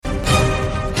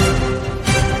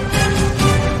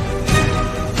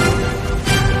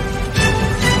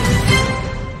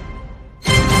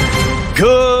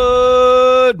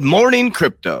morning,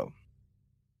 crypto.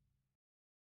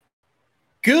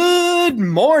 Good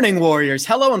morning, warriors.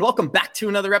 Hello, and welcome back to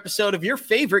another episode of your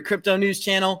favorite crypto news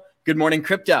channel, Good Morning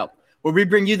Crypto, where we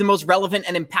bring you the most relevant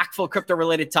and impactful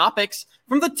crypto-related topics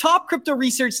from the top crypto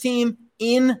research team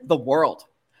in the world.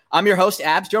 I'm your host,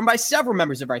 Abs, joined by several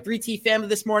members of our 3T family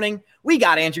this morning. We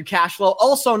got Andrew Cashflow,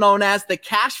 also known as the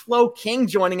Cashflow King,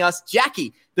 joining us.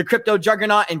 Jackie, the crypto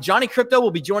juggernaut, and Johnny Crypto will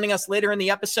be joining us later in the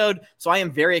episode, so I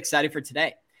am very excited for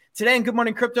today. Today in Good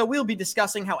Morning Crypto, we'll be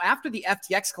discussing how after the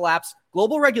FTX collapse,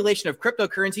 global regulation of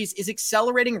cryptocurrencies is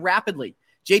accelerating rapidly.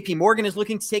 JP Morgan is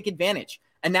looking to take advantage.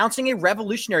 Announcing a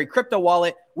revolutionary crypto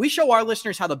wallet, we show our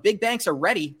listeners how the big banks are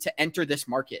ready to enter this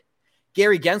market.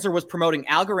 Gary Gensler was promoting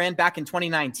Algorand back in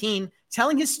 2019,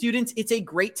 telling his students it's a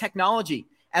great technology,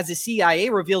 as the CIA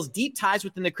reveals deep ties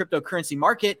within the cryptocurrency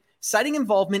market, citing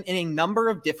involvement in a number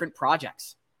of different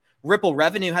projects. Ripple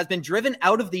revenue has been driven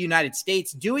out of the United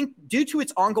States due to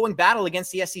its ongoing battle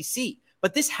against the SEC,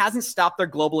 but this hasn't stopped their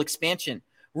global expansion.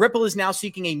 Ripple is now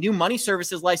seeking a new money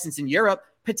services license in Europe,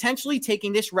 potentially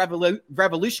taking this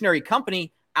revolutionary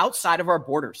company outside of our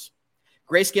borders.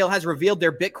 Grayscale has revealed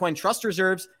their Bitcoin trust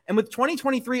reserves, and with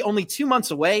 2023 only 2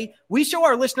 months away, we show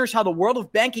our listeners how the world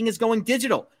of banking is going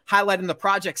digital, highlighting the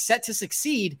projects set to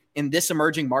succeed in this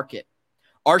emerging market.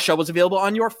 Our show is available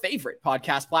on your favorite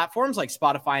podcast platforms like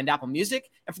Spotify and Apple Music.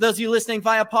 And for those of you listening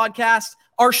via podcast,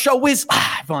 our show is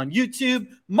live on YouTube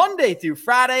Monday through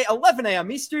Friday, 11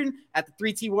 a.m. Eastern at the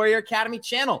 3T Warrior Academy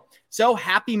channel. So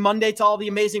happy Monday to all the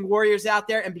amazing warriors out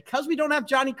there. And because we don't have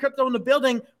Johnny Crypto in the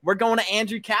building, we're going to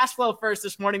Andrew Cashflow first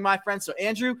this morning, my friend. So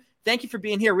Andrew, thank you for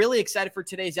being here. Really excited for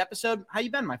today's episode. How you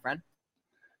been, my friend?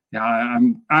 Yeah,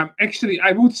 I'm actually,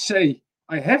 I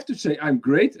have to say I'm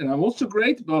great, and I'm also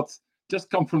great, but just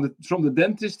come from the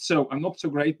dentist, so I'm not so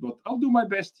great, but I'll do my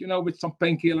best, with some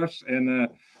painkillers. And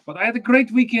but I had a great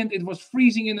weekend. It was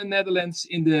freezing in the Netherlands.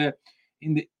 In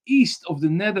the east of the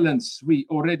Netherlands, we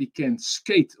already can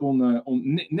skate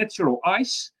on natural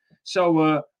ice.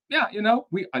 So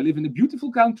I live in a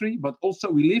beautiful country, but also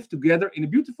we live together in a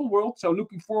beautiful world. So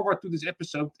looking forward to this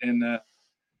episode, and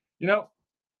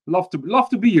love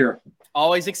to be here.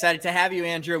 Always excited to have you,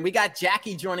 Andrew. And we got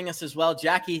Jackie joining us as well.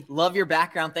 Jackie, love your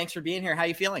background. Thanks for being here. How are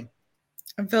you feeling?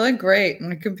 I'm feeling great.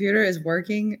 My computer is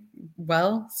working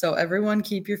well. So everyone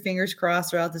keep your fingers crossed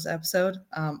throughout this episode.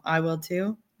 I will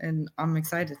too. And I'm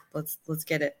excited. Let's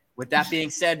get it. With that being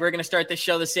said, we're going to start the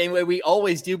show the same way we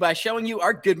always do by showing you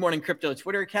our Good Morning Crypto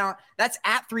Twitter account. That's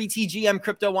at 3TGM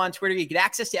Crypto on Twitter. You get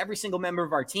access to every single member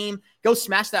of our team. Go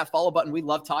smash that follow button. We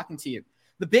love talking to you.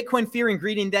 The Bitcoin Fear and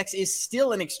Greed Index is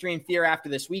still in extreme fear after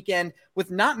this weekend.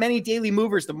 With not many daily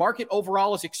movers, the market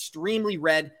overall is extremely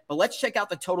red. But let's check out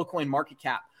the total coin market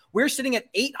cap. We're sitting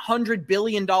at $800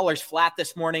 billion flat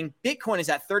this morning. Bitcoin is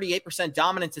at 38%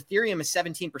 dominance. Ethereum is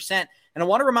 17%. And I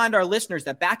want to remind our listeners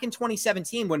that back in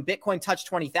 2017, when Bitcoin touched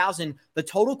 20,000, the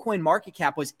total coin market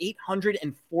cap was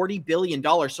 $840 billion.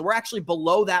 So we're actually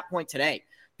below that point today.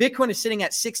 Bitcoin is sitting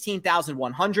at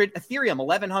 16,100, Ethereum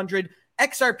 1,100,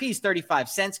 XRP is 35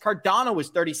 cents. Cardano is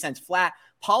 30 cents flat.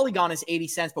 Polygon is 80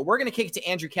 cents. But we're going to kick it to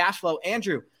Andrew Cashflow.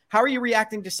 Andrew, how are you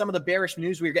reacting to some of the bearish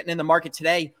news we're getting in the market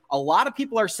today? A lot of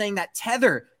people are saying that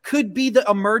Tether could be the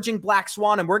emerging black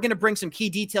swan, and we're going to bring some key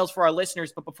details for our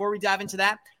listeners. But before we dive into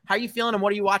that, how are you feeling and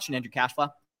what are you watching, Andrew Cashflow?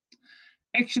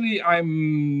 Actually,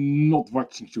 I'm not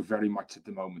watching so very much at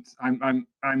the moment. I'm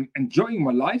enjoying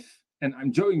my life, and I'm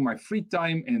enjoying my free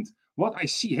time, and what I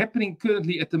see happening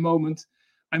currently at the moment.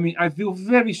 I mean, I feel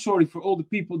very sorry for all the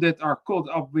people that are caught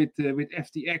up with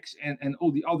FTX and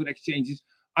all the other exchanges.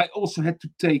 I also had to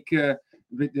take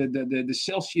with the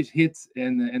Celsius hit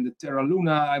and the Terra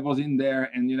Luna. I was in there,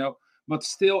 and but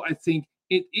still, I think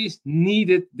it is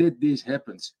needed that this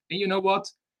happens. And you know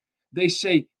what? They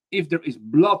say if there is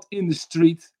blood in the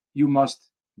street, you must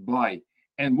buy.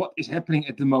 And what is happening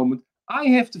at the moment? I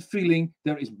have the feeling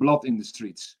there is blood in the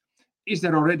streets. Is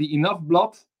there already enough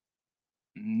blood?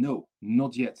 No,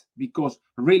 not yet, because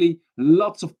really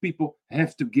lots of people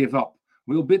have to give up.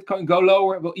 Will Bitcoin go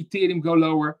lower? Will Ethereum go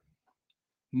lower?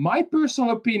 My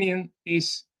personal opinion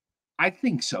is, I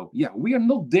think so. Yeah, we are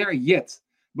not there yet,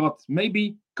 but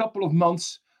maybe a couple of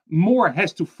months more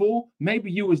has to fall.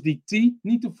 Maybe USDT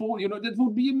need to fall. That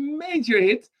would be a major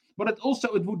hit, but it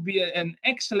would be an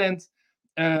excellent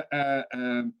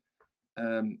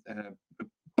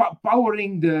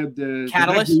powering the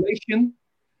regulation.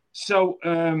 So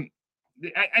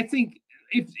I think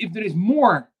if there is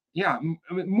more,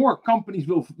 more companies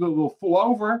will fall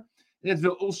over. That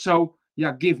will also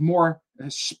give more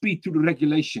speed to the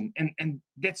regulation, and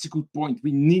that's a good point.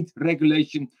 We need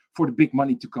regulation for the big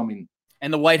money to come in.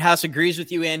 And the White House agrees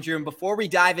with you, Andrew. And before we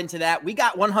dive into that, we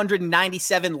got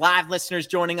 197 live listeners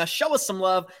joining us. Show us some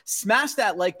love. Smash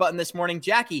that like button this morning.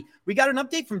 Jackie, we got an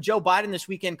update from Joe Biden this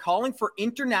weekend calling for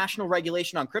international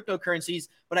regulation on cryptocurrencies.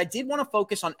 But I did want to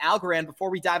focus on Algorand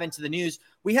before we dive into the news.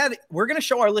 We're going to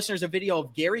show our listeners a video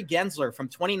of Gary Gensler from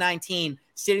 2019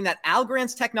 stating that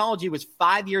Algorand's technology was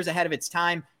 5 years ahead of its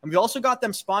time. And we also got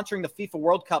them sponsoring the FIFA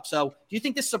World Cup. So do you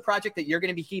think this is a project that you're going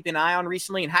to be keeping an eye on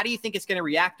recently? And how do you think it's going to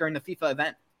react during the FIFA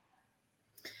event?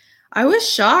 I was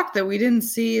shocked that we didn't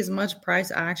see as much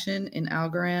price action in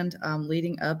Algorand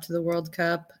leading up to the World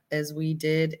Cup as we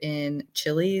did in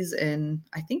Chili's, and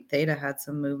I think Theta had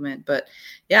some movement. But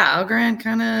yeah, Algorand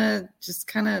kind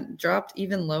of dropped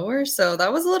even lower, so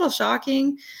that was a little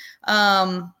shocking.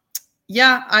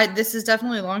 This is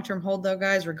definitely a long-term hold though,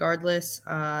 guys. Regardless,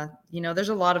 there's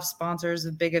a lot of sponsors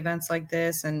of big events like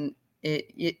this, and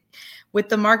it with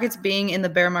the markets being in the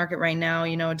bear market right now,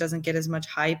 it doesn't get as much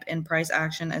hype and price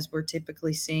action as we're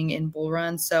typically seeing in bull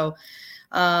runs. So,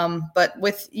 but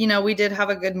with, we did have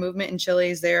a good movement in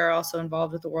Chili's. They are also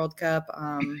involved with the World Cup,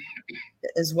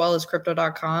 as well as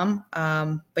crypto.com.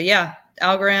 But yeah,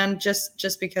 Algorand,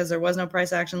 just because there was no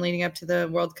price action leading up to the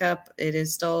World Cup, it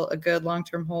is still a good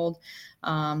long-term hold.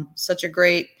 Such a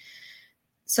great,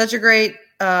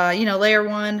 layer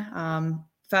one,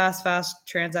 fast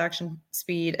transaction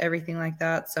speed, everything like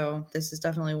that. So this is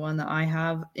definitely one that I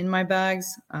have in my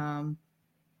bags.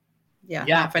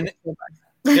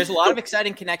 There's a lot of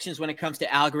exciting connections when it comes to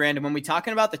Algorand. And when we're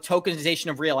talking about the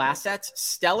tokenization of real assets,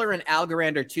 Stellar and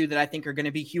Algorand are two that I think are going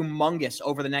to be humongous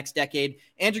over the next decade.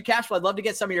 Andrew Cashflow, I'd love to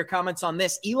get some of your comments on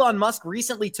this. Elon Musk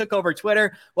recently took over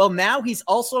Twitter. Well, now he's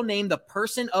also named the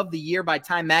Person of the Year by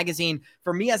Time Magazine.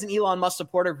 For me, as an Elon Musk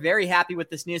supporter, very happy with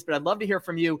this news, but I'd love to hear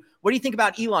from you. What do you think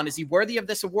about Elon? Is he worthy of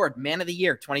this award, Man of the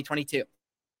Year 2022?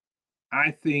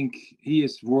 I think he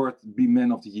is worth be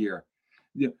Man of the Year.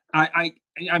 Yeah, I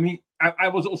mean, I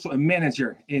was also a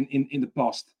manager in the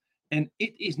past, and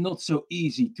it is not so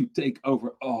easy to take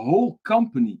over a whole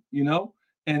company,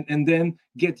 and then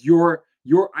get your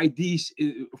ideas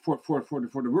for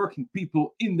the working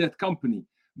people in that company.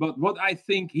 But what I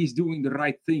think he's doing the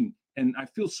right thing, and I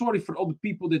feel sorry for all the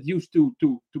people that used to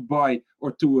buy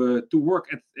or to work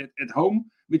at home,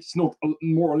 which is not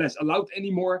more or less allowed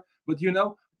anymore. But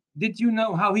did you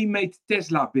know how he made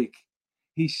Tesla big?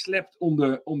 He slept on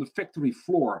the factory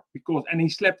floor and he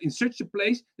slept in such a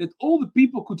place that all the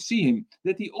people could see him,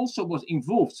 that he also was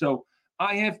involved. So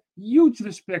I have huge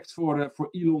respect for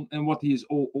Elon and what he is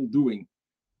all doing.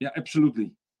 Yeah,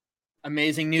 absolutely.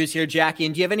 Amazing news here, Jackie.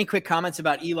 And do you have any quick comments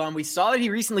about Elon? We saw that he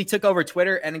recently took over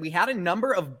Twitter, and we had a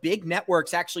number of big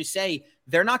networks actually say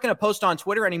they're not going to post on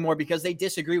Twitter anymore because they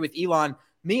disagree with Elon.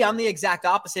 Me, I'm the exact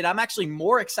opposite. I'm actually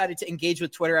more excited to engage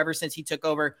with Twitter ever since he took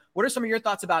over. What are some of your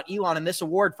thoughts about Elon and this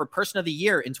award for Person of the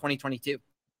Year in 2022?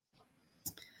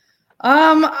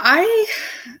 Elon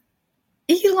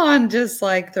just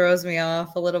throws me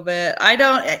off a little bit.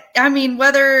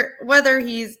 Whether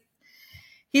he's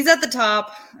at the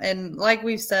top, and like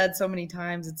we've said so many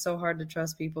times, it's so hard to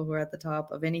trust people who are at the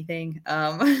top of anything.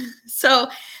 I'm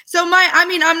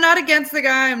not against the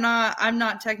guy. I'm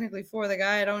not technically for the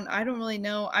guy. I don't really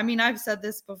know. I've said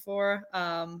this before.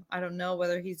 I don't know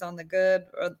whether he's on the good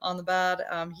or on the bad.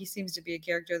 He seems to be a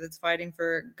character that's fighting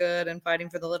for good and fighting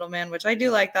for the little man, which I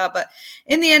do like that. But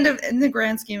in the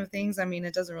grand scheme of things,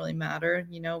 it doesn't really matter.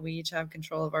 We each have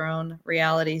control of our own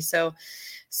reality.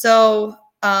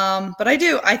 But I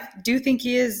do think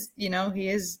he is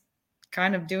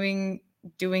kind of doing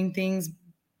things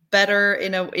better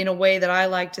in a way that I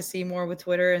like to see more with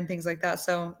Twitter and things like that.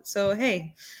 So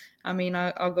hey,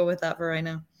 I'll go with that for right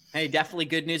now. Hey, definitely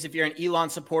good news if you're an Elon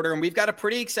supporter. And we've got a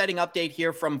pretty exciting update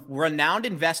here from renowned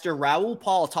investor Raoul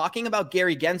Pal talking about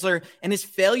Gary Gensler and his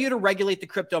failure to regulate the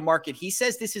crypto market. He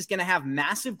says this is going to have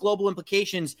massive global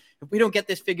implications if we don't get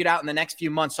this figured out in the next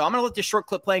few months. So I'm going to let this short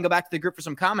clip play and go back to the group for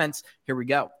some comments. Here we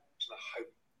go. I hope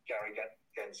Gary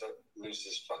Gensler loses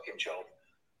his fucking job,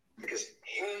 because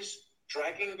he's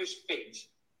dragging his feet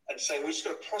and saying we're just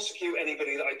going to prosecute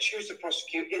anybody that I choose to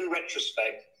prosecute in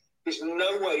retrospect. There's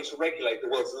no way to regulate the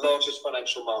world's largest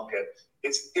financial market.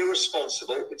 It's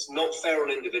irresponsible. It's not fair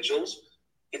on individuals.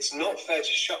 It's not fair to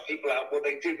shut people out. What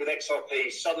they did with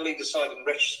XRP, suddenly decide in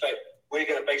retrospect, we're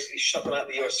going to basically shut them out of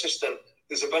the US system.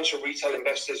 There's a bunch of retail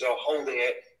investors who are holding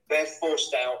it. They're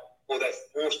forced out, or they're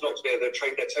forced not to be able to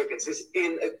trade their tokens. It's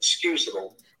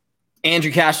inexcusable.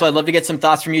 Andrew Cashflow, I'd love to get some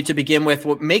thoughts from you to begin with.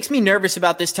 What makes me nervous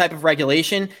about this type of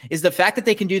regulation is the fact that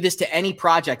they can do this to any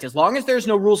project. As long as there's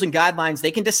no rules and guidelines,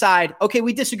 they can decide, okay,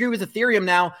 we disagree with Ethereum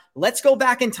now. Let's go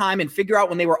back in time and figure out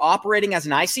when they were operating as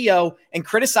an ICO and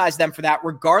criticize them for that,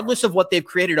 regardless of what they've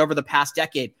created over the past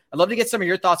decade. I'd love to get some of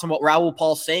your thoughts on what Raoul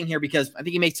Paul's saying here, because I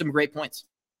think he made some great points.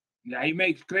 Yeah, he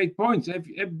makes great points.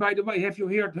 By the way, have you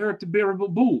heard the Bearable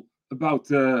Bull about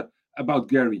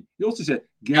Gary? He also said,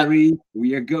 Gary,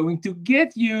 we are going to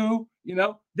get you. You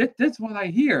know, that's what I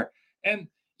hear. And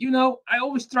you know, I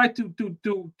always try to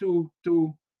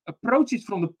approach it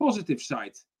from the positive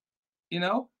side. You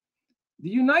know, the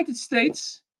United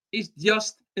States is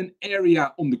just an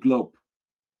area on the globe,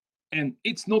 and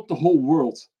it's not the whole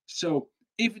world. So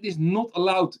if it is not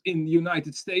allowed in the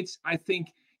United States, I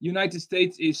think United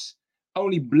States is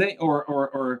only blame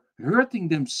or hurting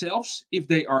themselves if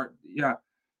they are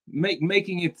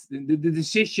making it the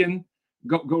decision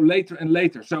go later and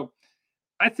later. So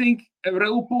I think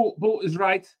Raoul Paul is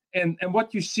right, and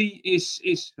what you see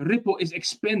is Ripple is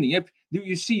expanding. Do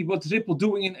you see what's Ripple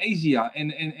doing in Asia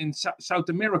and South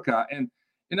America, and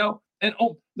you know, and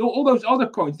all those other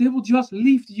coins? They will just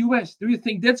leave the US. Do you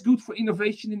think that's good for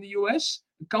innovation in the US?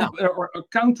 Or a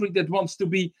country that wants to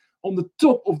be on the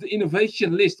top of the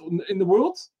innovation list in the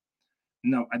world?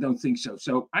 No, I don't think so.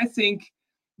 So I think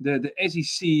the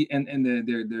SEC and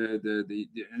the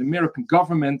American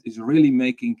government is really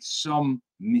making some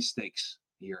mistakes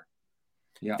here.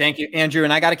 Yeah. Thank you, Andrew.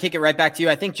 And I got to kick it right back to you.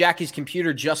 I think Jackie's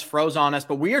computer just froze on us,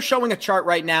 but we are showing a chart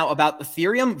right now about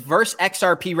Ethereum versus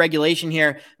XRP regulation here.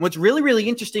 And what's really, really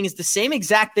interesting is the same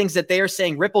exact things that they are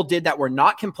saying Ripple did that were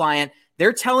not compliant.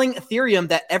 They're telling Ethereum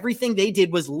that everything they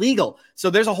did was legal.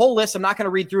 So there's a whole list. I'm not going to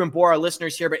read through and bore our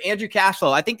listeners here, but Andrew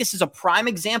Cashflow, I think this is a prime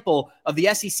example of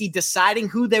the SEC deciding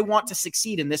who they want to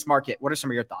succeed in this market. What are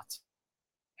some of your thoughts?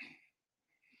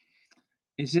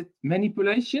 Is it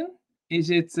manipulation? Is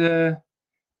it,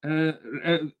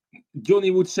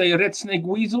 Johnny would say, red snake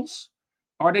weasels?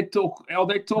 Are they talking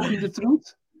the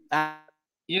truth?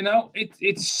 You know,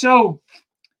 it's so...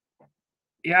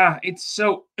 Yeah, it's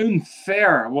so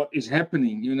unfair what is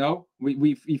happening. You know,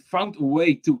 we found a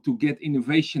way to get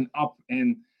innovation up,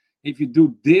 and if you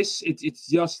do this, it's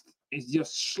just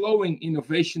slowing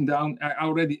innovation down. I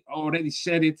already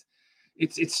said it.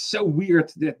 It's so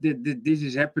weird that this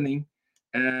is happening.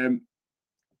 By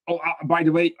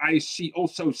the way, I see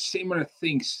also similar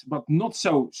things, but not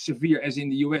so severe as in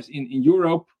the US, in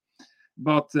Europe.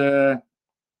 But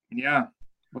yeah.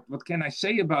 What can I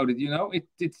say about it? You know,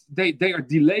 they are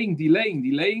delaying,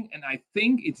 and I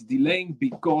think it's delaying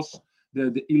because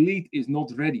the elite is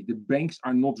not ready. The banks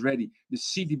are not ready. The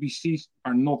CBDCs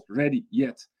are not ready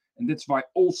yet, and that's why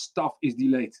all stuff is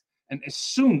delayed. And as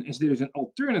soon as there is an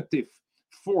alternative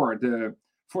for the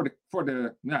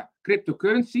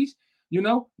cryptocurrencies, you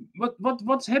know,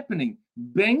 what's happening?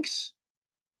 Banks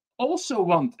also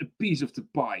want a piece of the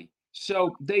pie,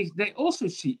 so they also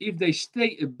see if they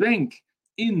stay a bank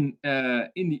in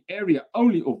the area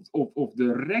only of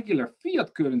the regular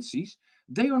fiat currencies,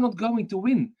 they are not going to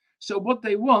win. So what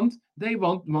they want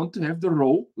to have the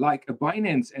role like a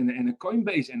Binance and a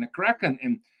Coinbase and a Kraken.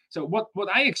 And so what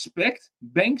I expect,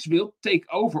 banks will take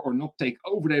over or not take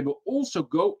over. They will also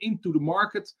go into the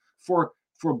market for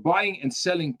buying and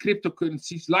selling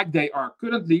cryptocurrencies like they are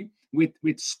currently with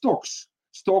stocks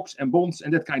and bonds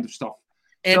and that kind of stuff.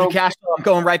 Andrew Cashflow, I'm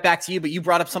going right back to you, but you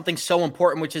brought up something so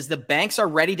important, which is the banks are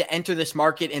ready to enter this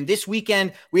market. And this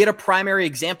weekend, we had a primary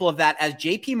example of that as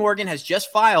JP Morgan has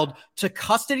just filed to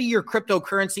custody your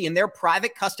cryptocurrency in their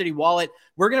private custody wallet.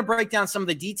 We're going to break down some of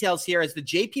the details here as the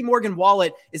JP Morgan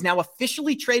wallet is now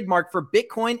officially trademarked for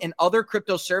Bitcoin and other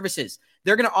crypto services.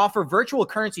 They're going to offer virtual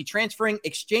currency transferring,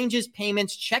 exchanges,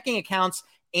 payments, checking accounts,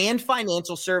 and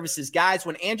financial services. Guys,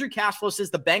 when Andrew Cashflow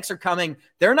says the banks are coming,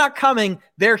 they're not coming.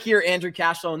 They're here, Andrew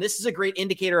Cashflow. And this is a great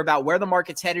indicator about where the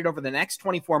market's headed over the next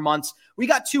 24 months. We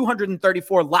got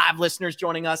 234 live listeners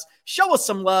joining us. Show us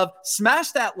some love.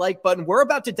 Smash that like button. We're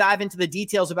about to dive into the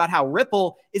details about how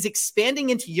Ripple is expanding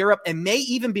into Europe and may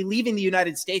even be leaving the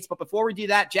United States. But before we do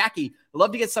that, Jackie, I'd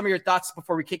love to get some of your thoughts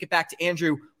before we kick it back to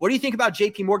Andrew. What do you think about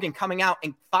JP Morgan coming out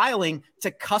and filing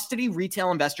to custody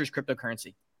retail investors'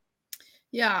 cryptocurrency?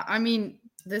 Yeah, I mean,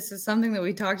 this is something that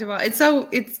we talked about. It's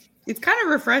kind of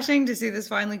refreshing to see this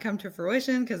finally come to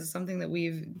fruition because it's something that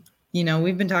we've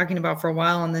been talking about for a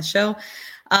while on this show.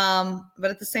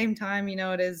 But at the same time, you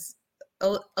know, it is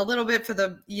a little bit for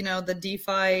the, you know, the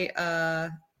DeFi, I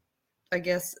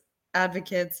guess,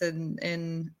 advocates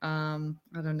and I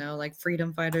don't know, like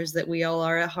freedom fighters that we all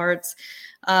are at hearts.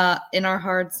 In our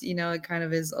hearts, you know, it kind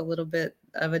of is a little bit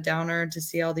of a downer to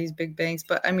see all these big banks,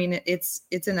 but I mean, it's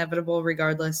inevitable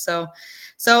regardless. So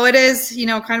it is,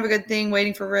 kind of a good thing,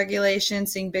 waiting for regulation,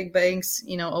 seeing big banks,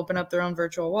 open up their own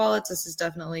virtual wallets. This is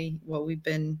definitely what we've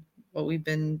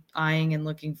been eyeing and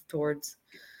looking towards.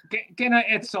 Can I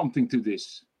add something to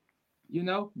this?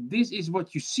 This is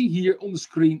what you see here on the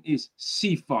screen is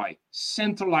CeFi,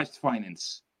 centralized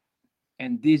finance.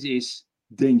 And this is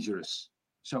dangerous.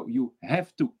 So you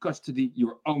have to custody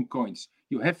your own coins.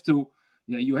 You have to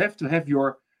have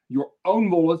your own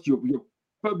wallet, your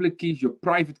public keys, your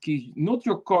private keys, not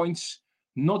your coins,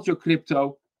 not your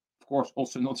crypto, of course,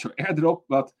 also not your airdrop,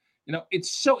 but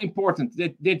it's so important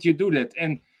that you do that.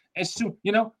 And as soon,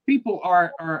 people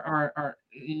are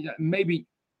maybe,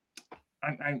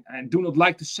 I do not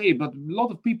like to say it, but a lot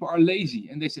of people are lazy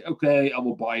and they say, okay, I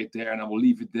will buy it there and I will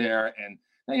leave it there. And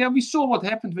we saw what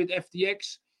happened with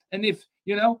FTX. And if,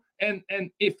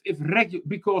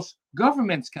 because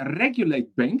governments can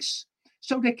regulate banks,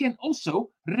 so they can also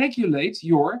regulate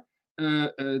your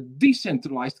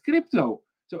decentralized crypto.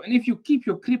 So, and if you keep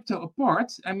your crypto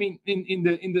apart, I mean, in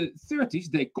the 30s,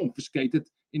 they confiscated,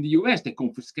 in the US, they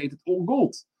confiscated all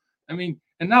gold. I mean,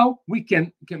 and now we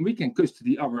can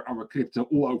custody our crypto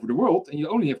all over the world. And you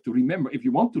only have to remember, if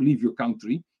you want to leave your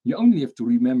country, you only have to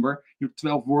remember your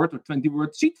 12-word or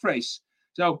 20-word seed phrase.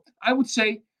 So I would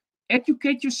say,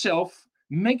 educate yourself,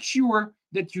 make sure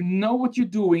that you know what you're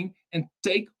doing, and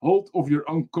take hold of your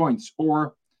own coins.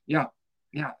 Or,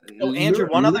 So, Andrew,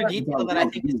 one other detail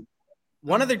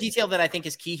that I think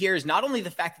is key here is not only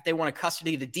the fact that they want to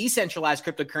custody the decentralized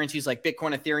cryptocurrencies like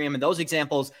Bitcoin, Ethereum, and those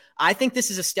examples. I think this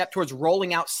is a step towards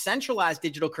rolling out centralized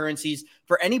digital currencies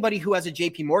for anybody who has a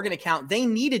JP Morgan account. They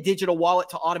need a digital wallet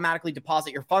to automatically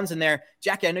deposit your funds in there.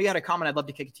 Jackie, I know you had a comment. I'd love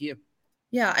to kick it to you.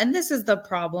 Yeah, and this is the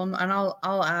problem, and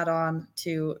I'll add on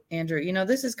to Andrew.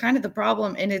 This is kind of the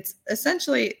problem, and it's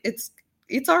essentially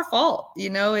it's our fault.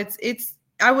 It's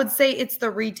I would say it's the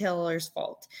retailer's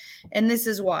fault. And this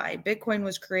is why Bitcoin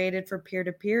was created for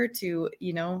peer-to-peer to,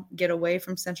 get away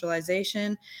from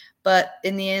centralization. But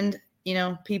in the end,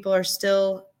 people are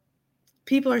still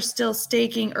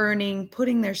staking, earning,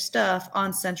 putting their stuff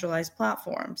on centralized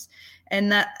platforms. And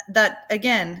that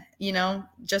again,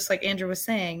 just like Andrew was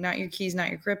saying, not your keys, not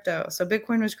your crypto. So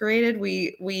Bitcoin was created.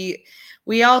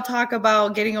 We all talk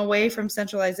about getting away from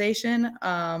centralization,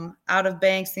 out of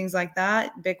banks, things like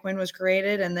that. Bitcoin was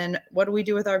created. And then what do we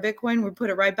do with our Bitcoin? We put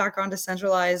it right back onto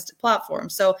centralized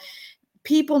platforms. So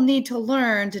people need to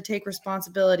learn to take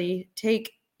responsibility,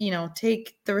 take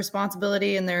the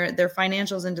responsibility and their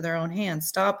financials into their own hands.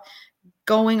 Stop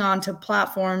going on to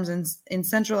platforms and in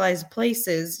centralized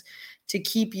places to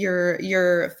keep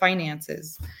your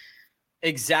finances.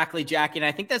 Exactly, Jackie. And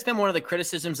I think that's been one of the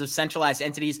criticisms of centralized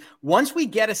entities. Once we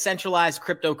get a centralized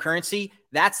cryptocurrency,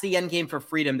 that's the end game for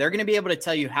freedom. They're going to be able to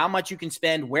tell you how much you can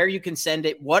spend, where you can send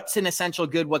it, what's an essential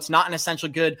good, what's not an essential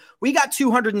good. We got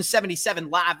 277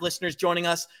 live listeners joining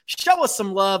us. Show us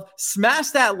some love.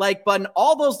 Smash that like button.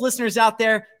 All those listeners out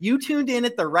there, you tuned in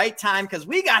at the right time because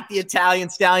we got the Italian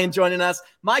Stallion joining us.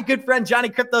 My good friend Johnny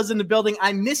Crypto's in the building.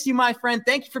 I miss you, my friend.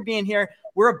 Thank you for being here.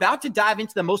 We're about to dive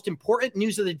into the most important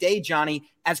news of the day, Johnny.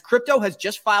 As crypto has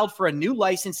just filed for a new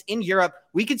license in Europe,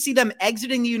 we could see them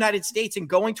exiting the United States and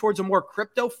going towards a more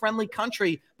crypto-friendly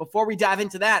country. Before we dive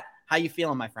into that, how you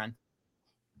feeling, my friend?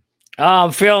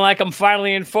 I'm feeling like I'm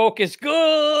finally in focus.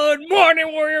 Good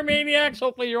morning, Warrior Maniacs.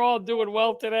 Hopefully you're all doing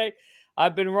well today.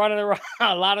 I've been running around.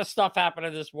 A lot of stuff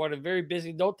happening this morning. Very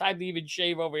busy. No time to even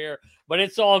shave over here, but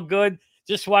it's all good.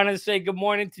 Just wanted to say good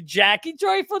morning to Jackie,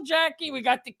 Joyful Jackie. We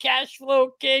got the Cash Flow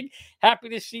King. Happy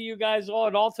to see you guys all,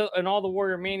 and all the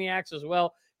Warrior Maniacs as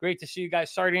well. Great to see you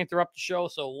guys. Sorry to interrupt the show,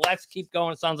 so let's keep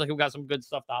going. It sounds like we've got some good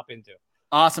stuff to hop into.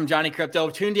 Awesome, Johnny Crypto.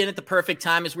 Tuned in at the perfect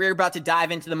time as we're about to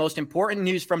dive into the most important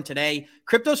news from today.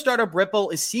 Crypto startup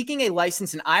Ripple is seeking a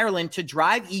license in Ireland to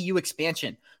drive EU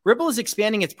expansion. Ripple is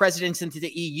expanding its presence into the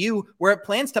EU, where it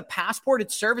plans to passport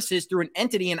its services through an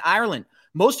entity in Ireland.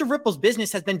 Most of Ripple's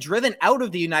business has been driven out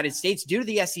of the United States due to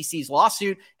the SEC's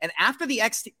lawsuit. And after the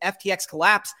FTX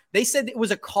collapse, they said it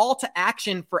was a call to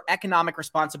action for economic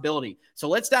responsibility. So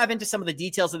let's dive into some of the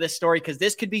details of this story, because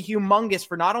this could be humongous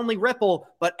for not only Ripple,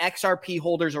 but XRP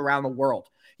holders around the world.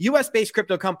 US-based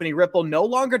crypto company Ripple no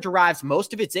longer derives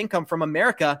most of its income from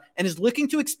America and is looking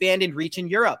to expand and reach in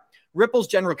Europe. Ripple's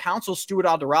general counsel, Stuart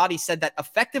Alderati, said that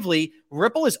effectively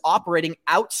Ripple is operating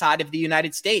outside of the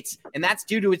United States, and that's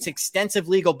due to its extensive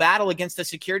legal battle against the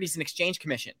Securities and Exchange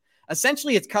Commission.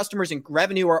 Essentially, its customers and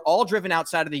revenue are all driven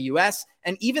outside of the U.S.,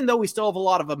 and even though we still have a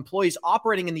lot of employees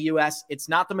operating in the U.S., it's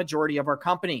not the majority of our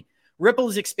company. Ripple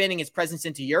is expanding its presence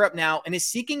into Europe now and is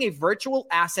seeking a virtual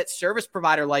asset service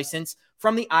provider license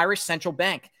from the Irish Central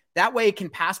Bank. That way, it can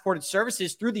passport its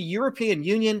services through the European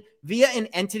Union via an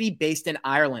entity based in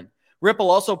Ireland.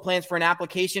 Ripple also plans for an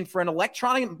application for an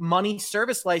electronic money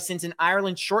service license in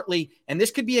Ireland shortly, and this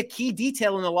could be a key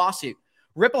detail in the lawsuit.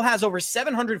 Ripple has over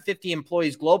 750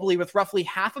 employees globally, with roughly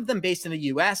half of them based in the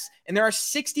US, and there are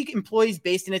 60 employees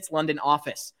based in its London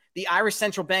office. The Irish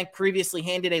Central Bank previously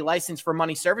handed a license for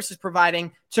money services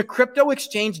providing to crypto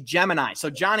exchange Gemini. So,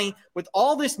 Johnny, with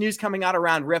all this news coming out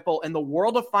around Ripple and the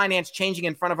world of finance changing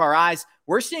in front of our eyes,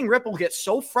 we're seeing Ripple get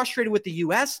so frustrated with the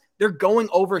U.S., they're going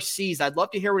overseas. I'd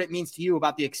love to hear what it means to you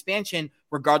about the expansion,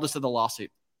 regardless of the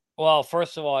lawsuit. Well,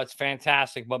 first of all, it's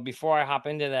fantastic. But before I hop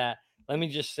into that, let me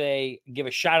just say, give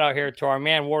a shout out here to our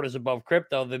man, Waters Above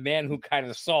Crypto, the man who kind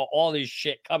of saw all this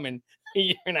shit coming a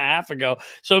year and a half ago.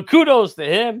 So kudos to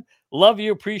him. Love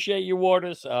you. Appreciate you,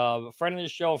 Waters. A friend of the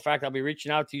show. In fact, I'll be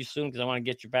reaching out to you soon because I want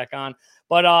to get you back on.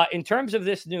 But in terms of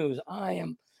this news, I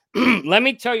am let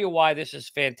me tell you why this is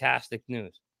fantastic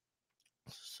news.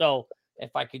 So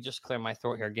if I could just clear my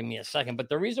throat here, give me a second. But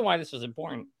the reason why this is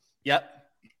important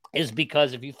is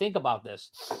because if you think about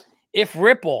this, if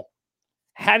Ripple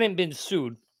hadn't been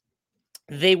sued,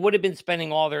 they would have been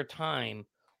spending all their time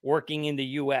working in the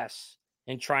U.S.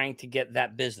 and trying to get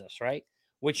that business, right?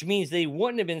 Which means they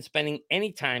wouldn't have been spending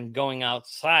any time going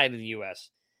outside of the U.S.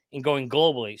 and going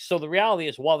globally. So the reality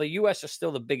is, while the U.S. is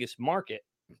still the biggest market,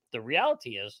 the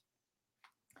reality is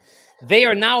they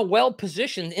are now well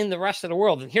positioned in the rest of the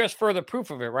world. And here's further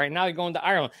proof of it. Right now, you're going to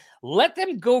Ireland. Let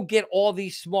them go get all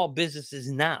these small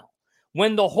businesses now.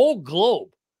 When the whole globe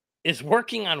is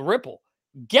working on Ripple,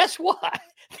 guess what?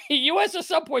 The U.S. at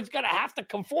some point is going to have to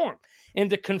conform. And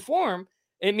to conform,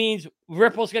 it means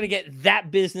Ripple's going to get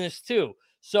that business too.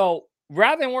 So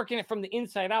rather than working it from the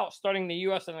inside out, starting the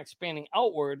U.S. and expanding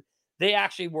outward, they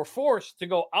actually were forced to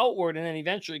go outward and then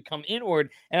eventually come inward.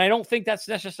 And I don't think that's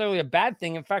necessarily a bad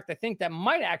thing. In fact, I think that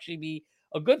might actually be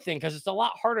a good thing because it's a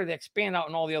lot harder to expand out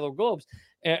in all the other globes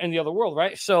in the other world,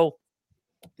 right? So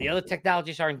the other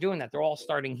technologies aren't doing that. They're all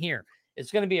starting here. It's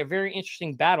going to be a very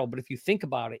interesting battle. But if you think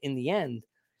about it, in the end,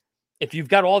 if you've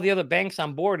got all the other banks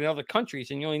on board in other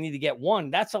countries and you only need to get one,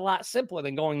 that's a lot simpler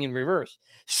than going in reverse.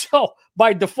 So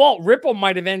by default, Ripple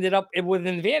might have ended up with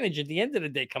an advantage at the end of the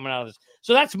day coming out of this.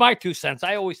 So that's my 2 cents.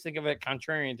 I always think of it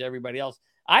contrarian to everybody else.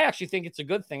 I actually think it's a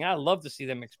good thing. I'd love to see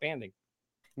them expanding.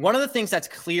 One of the things that's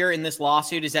clear in this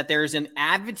lawsuit is that there's an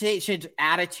advantageous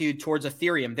attitude towards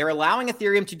Ethereum. They're allowing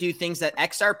Ethereum to do things that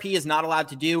XRP is not allowed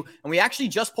to do. And we actually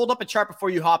just pulled up a chart before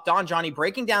you hopped on, Johnny,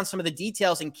 breaking down some of the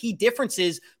details and key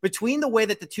differences between the way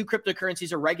that the two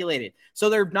cryptocurrencies are regulated. So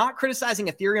they're not criticizing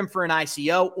Ethereum for an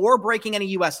ICO or breaking any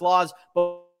US laws,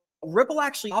 but Ripple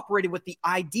actually operated with the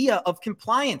idea of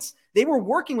compliance. They were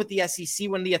working with the SEC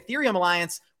when the Ethereum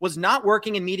Alliance was not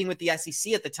working and meeting with the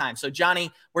SEC at the time. So,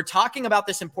 Johnny, we're talking about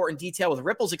this important detail with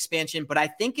Ripple's expansion, but I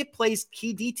think it plays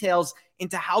key details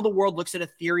into how the world looks at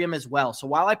Ethereum as well. So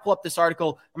while I pull up this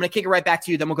article, I'm going to kick it right back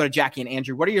to you. Then we'll go to Jackie and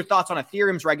Andrew. What are your thoughts on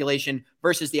Ethereum's regulation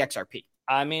versus the XRP?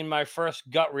 I mean, my first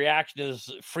gut reaction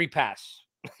is free pass.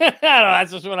 I don't know,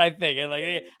 that's just what I think. And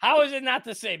like, how is it not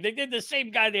the same? They did the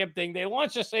same goddamn thing. They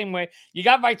launched the same way. You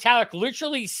got Vitalik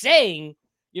literally saying,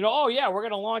 you know, oh yeah, we're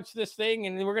gonna launch this thing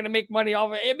and we're gonna make money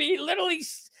off it. I mean,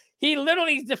 he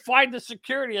literally defied the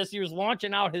security as he was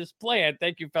launching out his plan.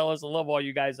 Thank you, fellas. I love all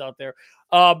you guys out there.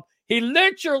 He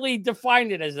literally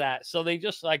defined it as that. So they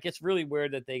just like, it's really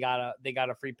weird that they got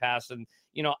a free pass. And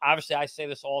you know, obviously I say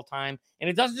this all the time, and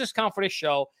it doesn't just count for this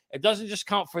show. It doesn't just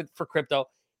count for crypto.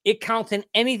 It counts in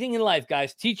anything in life,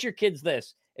 guys. Teach your kids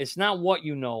this. It's not what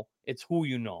you know, it's who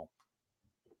you know.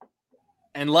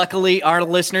 And luckily, our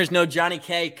listeners know Johnny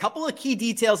K. Couple of key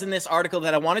details in this article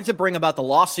that I wanted to bring about the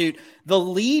lawsuit. The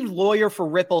lead lawyer for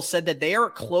Ripple said that they are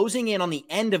closing in on the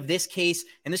end of this case,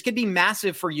 and this could be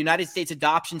massive for United States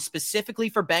adoption, specifically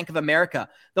for Bank of America.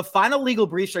 The final legal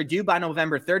briefs are due by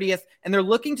November 30th, and they're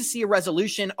looking to see a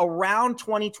resolution around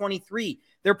 2023.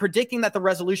 They're predicting that the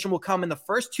resolution will come in the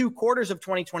first 2 quarters of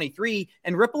 2023,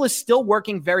 and Ripple is still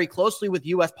working very closely with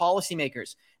U.S.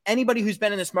 policymakers. Anybody who's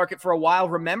been in this market for a while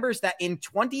remembers that in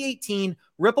 2018,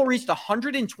 Ripple reached a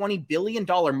 $120 billion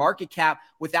market cap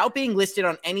without being listed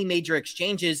on any major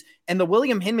exchanges. And the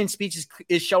William Hinman speech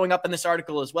is showing up in this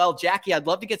article as well. Jackie, I'd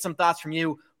love to get some thoughts from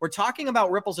you. We're talking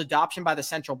about Ripple's adoption by the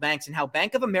central banks and how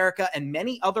Bank of America and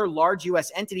many other large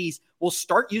U.S. entities will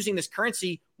start using this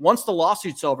currency once the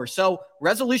lawsuit's over. So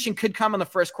resolution could come in the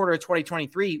first quarter of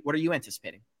 2023. What are you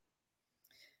anticipating?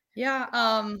 Yeah,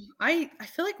 I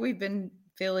feel like we've been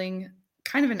feeling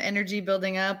kind of an energy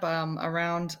building up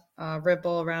around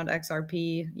Ripple, around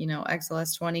XRP,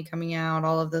 XLS20 coming out,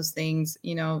 all of those things,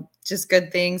 just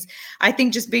good things. I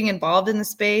think just being involved in the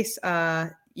space,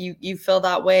 you feel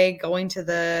that way going to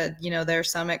the, their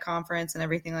summit conference and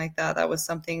everything like that. That was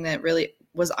something that really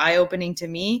was eye-opening to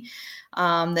me,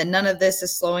 that none of this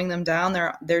is slowing them down.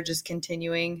 They're just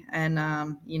continuing and,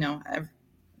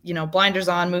 blinders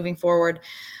on, moving forward.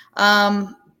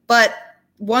 But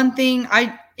one thing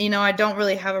I don't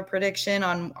really have a prediction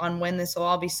on when this will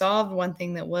all be solved. One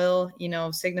thing that will,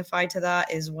 signify to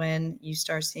that is when you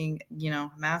start seeing,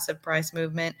 massive price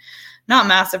movement, not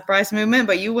massive price movement,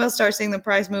 but you will start seeing the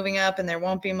price moving up and there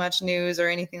won't be much news or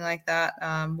anything like that.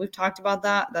 We've talked about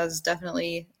that. That is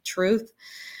definitely truth.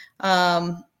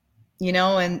 And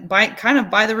buy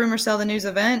the rumor, sell the news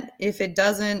event. If it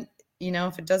doesn't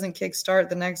kickstart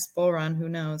the next bull run, who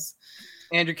knows?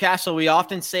 Andrew Castle, we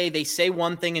often say they say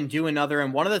one thing and do another.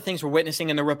 And one of the things we're witnessing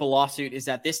in the Ripple lawsuit is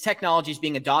that this technology is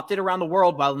being adopted around the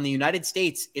world, while in the United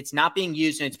States, it's not being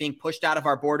used and it's being pushed out of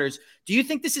our borders. Do you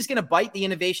think this is going to bite the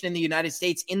innovation in the United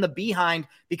States in the behind?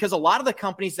 Because a lot of the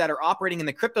companies that are operating in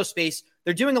the crypto space,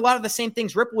 they're doing a lot of the same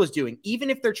things Ripple is doing. Even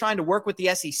if they're trying to work with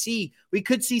the SEC, we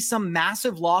could see some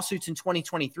massive lawsuits in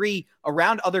 2023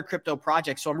 around other crypto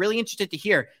projects. So I'm really interested to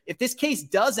hear if this case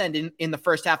does end in the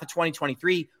first half of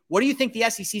 2023, what do you think the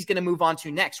SEC is going to move on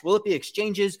to next? Will it be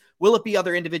exchanges? Will it be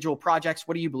other individual projects?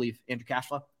 What do you believe, Andrew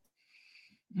Cashflow?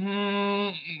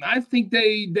 I think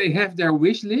they have their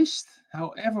wish list.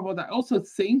 However, what I also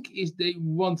think is they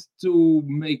want to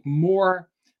make more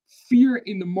fear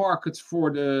in the markets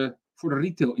for the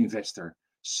retail investor,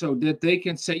 so that they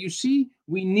can say, you see,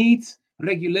 we need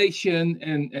regulation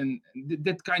and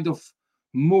that kind of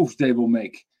moves they will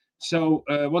make. So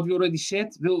what we already said,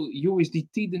 will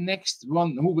USDT the next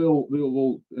one who will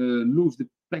lose the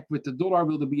pact with the dollar?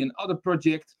 Will there be another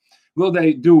project? Will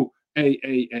they do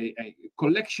a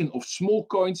collection of small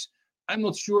coins? I'm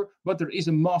not sure, but there is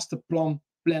a master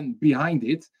plan behind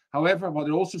it. However, what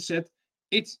I also said,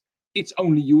 it's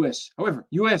only US. However,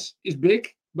 US is big,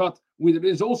 but there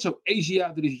is also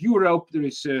Asia, there is Europe, there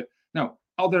is now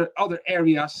other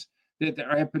areas that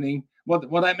are happening.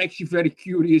 What I'm actually very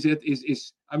curious at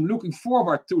is I'm looking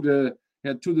forward to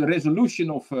the resolution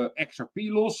of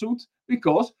XRP lawsuit,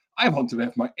 because I want to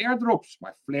have my airdrops,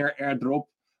 my Flare airdrop.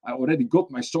 I already got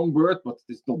my Songbird, but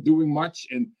it's not doing much.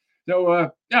 And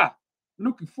so,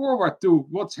 looking forward to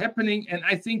what's happening. And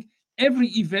I think every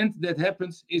event that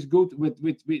happens is good with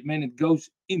when it goes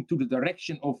into the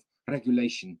direction of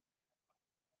regulation.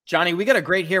 Johnny, we got a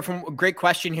great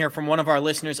question here from one of our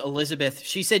listeners, Elizabeth.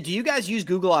 She said, do you guys use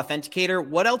Google Authenticator?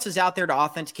 What else is out there to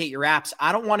authenticate your apps?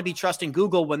 I don't want to be trusting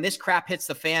Google when this crap hits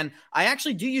the fan. I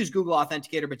actually do use Google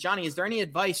Authenticator, but Johnny, is there any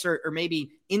advice or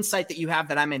maybe insight that you have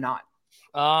that I may not?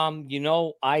 I'm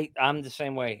the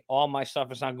same way. All my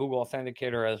stuff is on Google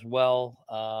Authenticator as well.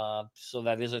 So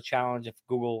that is a challenge if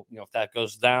Google, if that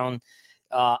goes down.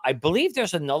 I believe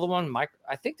there's another one.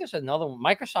 I think there's another one.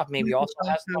 Microsoft maybe also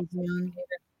has one.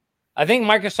 I think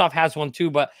Microsoft has one too,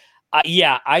 but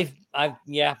I've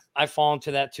fallen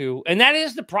to that too. And that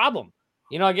is the problem.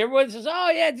 Like everyone says, oh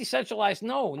yeah, decentralized.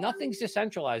 No, nothing's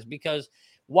decentralized, because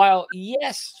while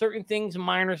yes, certain things,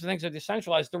 minor things are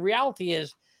decentralized, the reality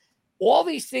is all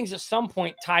these things at some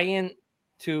point tie in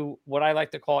to what I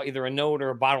like to call either a node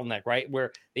or a bottleneck, right?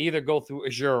 Where they either go through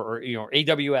Azure or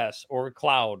AWS or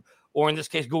cloud, or in this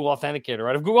case, Google Authenticator,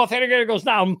 right? If Google Authenticator goes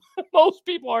down, most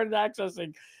people aren't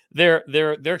accessing their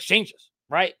exchanges,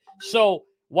 right? So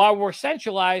while we're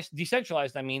decentralized,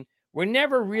 we're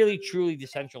never really truly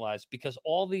decentralized, because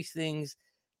all these things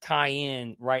tie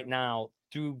in right now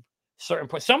through certain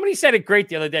points. Somebody said it great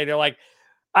the other day. They're like,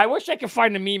 I wish I could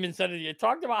find a meme and said it. You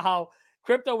talked about how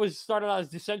crypto was started out as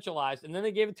decentralized, and then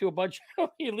they gave it to a bunch of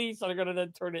elites that are going to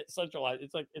then turn it centralized.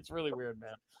 It's really weird,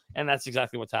 man. And that's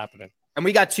exactly what's happening. And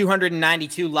we got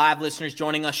 292 live listeners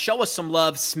joining us. Show us some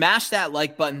love. Smash that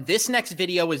like button. This next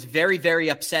video is very, very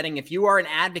upsetting if you are an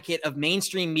advocate of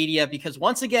mainstream media, because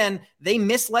once again, they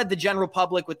misled the general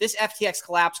public with this FTX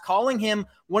collapse, calling him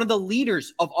one of the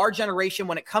leaders of our generation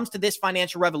when it comes to this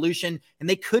financial revolution, and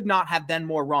they could not have been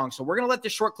more wrong. So we're going to let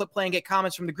this short clip play and get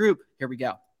comments from the group. Here we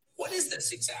go. What is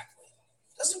this exactly?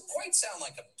 Doesn't quite sound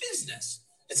like a business.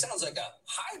 It sounds like a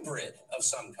hybrid of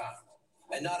some kind,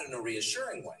 and not in a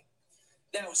reassuring way.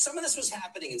 Now, some of this was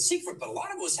happening in secret, but a lot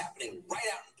of it was happening right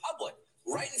out in public,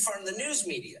 right in front of the news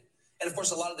media. And of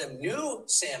course, a lot of them knew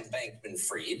Sam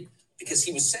Bankman-Fried because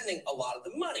he was sending a lot of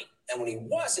the money. And when he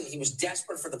wasn't, he was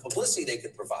desperate for the publicity they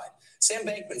could provide. Sam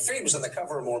Bankman-Fried was on the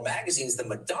cover of more magazines than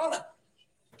Madonna.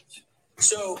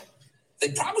 So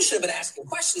they probably should have been asking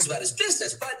questions about his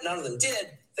business, but none of them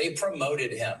did. They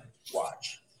promoted him.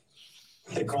 Watch.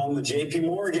 They call him the JP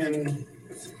Morgan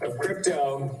of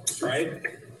crypto, right?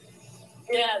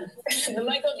 Yeah, the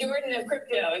Michael Jordan of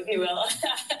crypto, if you will.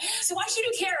 So why should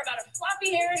you care about a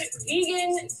floppy-haired,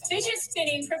 vegan,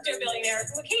 fidget-spinning crypto billionaire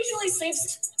who occasionally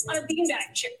sleeps on a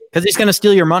beanbag chair? Because he's going to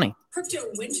steal your money. Crypto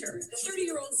Winter, the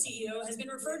 30-year-old CEO, has been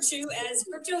referred to as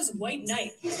crypto's white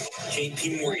knight.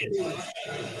 JP Morgan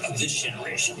of this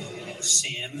generation,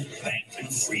 Sam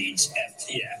Bankman-Fried's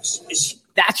FTX.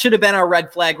 That should have been our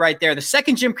red flag right there. The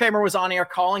second Jim Cramer was on air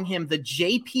calling him the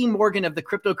JP Morgan of the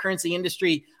cryptocurrency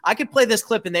industry. I could play this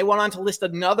clip, and they went on to list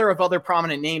another of other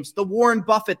prominent names: the Warren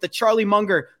Buffett, the Charlie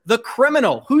Munger, the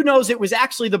criminal. Who knows? It was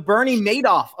actually the Bernie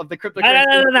Madoff of the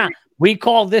cryptocurrency. No. We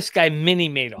call this guy Mini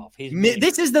Madoff.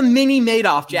 This is the Mini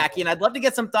Madoff, Jackie, and I'd love to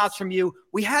get some thoughts from you.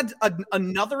 We had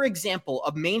another example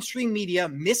of mainstream media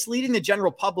misleading the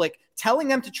general public, telling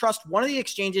them to trust one of the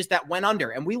exchanges that went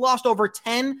under, and we lost over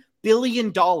 $10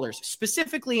 billion,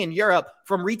 specifically in Europe,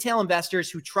 from retail investors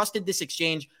who trusted this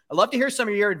exchange. I'd love to hear some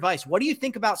of your advice. What do you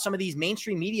think about some of these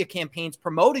mainstream media campaigns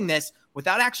promoting this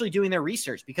without actually doing their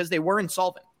research because they were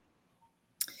insolvent?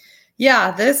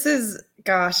 Yeah, this is,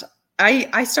 gosh,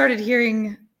 I started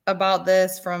hearing about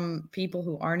this from people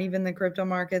who aren't even in the crypto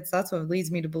markets. That's what leads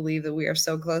me to believe that we are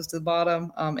so close to the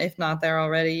bottom, if not there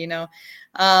already,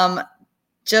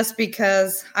 just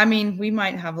because, we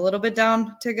might have a little bit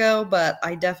down to go, but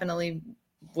I definitely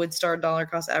would start dollar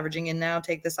cost averaging in now.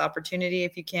 Take this opportunity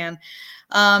if you can.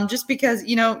 Just because,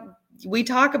 we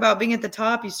talk about being at the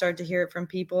top, you start to hear it from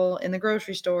people in the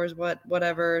grocery stores,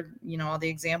 whatever, all the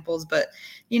examples. But,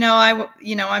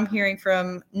 I'm hearing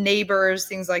from neighbors,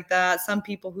 things like that. Some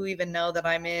people who even know that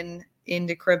I'm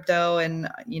into crypto, and,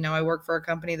 I work for a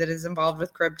company that is involved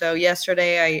with crypto.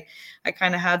 Yesterday, I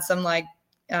kind of had some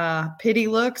pity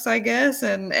looks, I guess,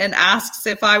 and asks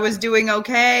if I was doing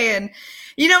okay. And,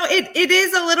 it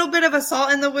is a little bit of a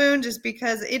salt in the wound, just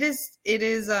because it is,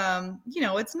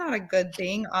 it's not a good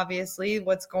thing, obviously,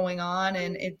 what's going on,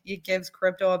 and it gives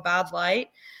crypto a bad light.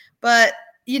 But,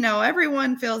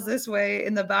 everyone feels this way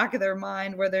in the back of their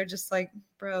mind, where they're just like,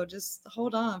 bro, just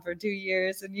hold on for 2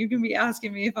 years and you can be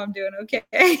asking me if I'm doing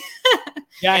okay.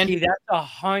 Jackie, that's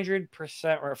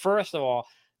 100% right. First of all,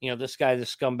 this guy, the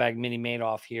scumbag Mini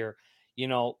Madoff here,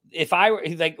 if I were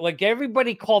like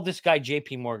everybody called this guy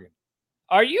JP Morgan.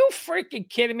 Are you freaking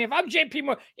kidding me? If I'm JP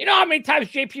Morgan, you know how many times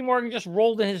JP Morgan just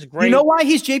rolled in his grave? You know why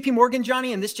he's JP Morgan,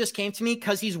 Johnny? And this just came to me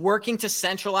because he's working to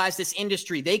centralize this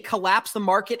industry. They collapsed the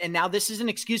market, and now this is an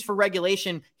excuse for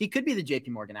regulation. He could be the JP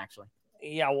Morgan, actually.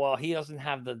 Yeah, well, he doesn't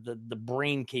have the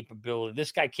brain capability.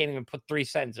 This guy can't even put 3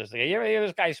 sentences. You ever hear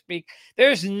this guy speak?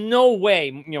 There's no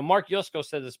way. Mark Yusko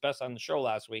said this best on the show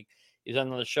last week. He's on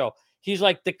another show. He's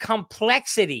like, the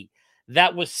complexity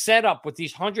that was set up with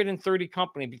these 130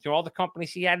 companies, between all the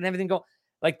companies he had and everything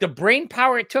like the brain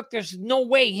power it took, there's no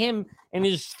way him and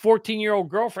his 14-year-old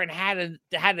girlfriend had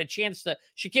a chance to,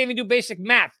 she can't even do basic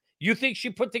math. You think she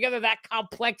put together that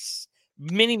complex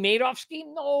Mini Madoff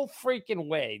scheme? No freaking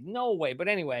way. No way. But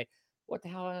anyway, what the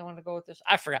hell I want to go with this?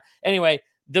 I forgot. Anyway,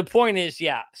 the point is,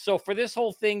 yeah. So for this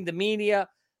whole thing, the media,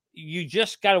 you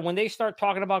just got to, when they start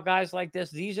talking about guys like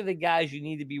this, these are the guys you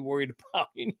need to be worried about.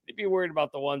 You need to be worried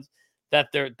about the ones that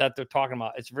they're talking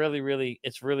about. It's really,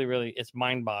 it's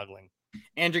mind-boggling.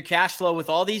 Andrew Cashflow, with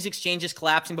all these exchanges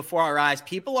collapsing before our eyes,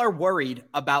 people are worried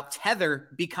about Tether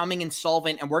becoming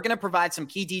insolvent, and we're going to provide some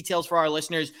key details for our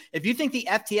listeners. If you think the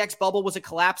FTX bubble was a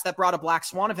collapse that brought a black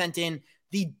swan event in,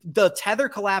 the Tether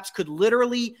collapse could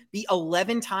literally be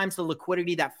 11 times the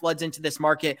liquidity that floods into this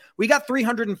market. We got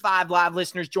 305 live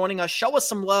listeners joining us. Show us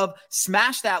some love.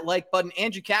 Smash that like button.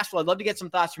 Andrew Cashflow, I'd love to get some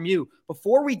thoughts from you.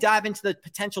 Before we dive into the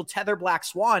potential Tether black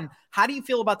swan, how do you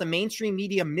feel about the mainstream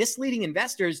media misleading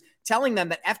investors, telling them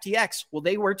that FTX, well,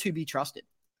 they were to be trusted?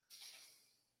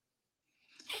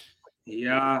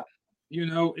 Yeah,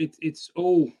 it's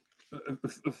all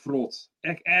a fraud.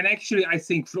 And actually, I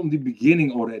think from the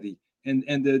beginning already, and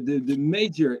the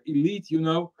major elite,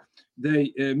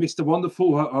 they Mr.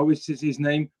 Wonderful, how is his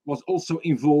name, was also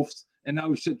involved, and now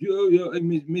he said, I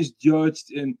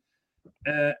misjudged, and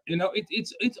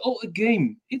it's all a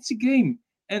game. It's a game,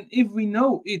 and if we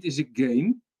know it is a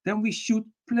game, then we should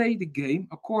play the game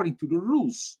according to the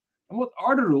rules. And what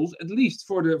are the rules? At least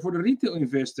for the retail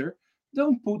investor,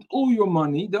 don't put all your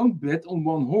money. Don't bet on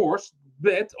one horse.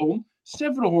 Bet on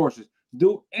several horses.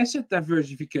 Do asset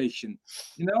diversification.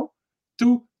 $200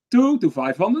 to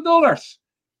 $500.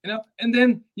 And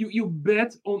then you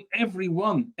bet on every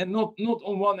one, and not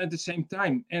on one at the same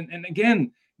time. And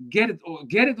again, get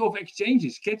it off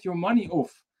exchanges. Get your money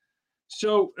off.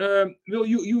 So will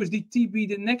USDT be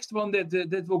the next one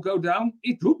that will go down?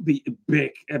 It would be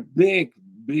a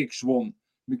big swan,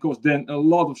 because then a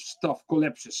lot of stuff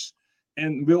collapses.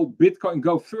 And will Bitcoin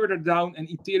go further down and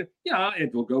Ethereum? Yeah,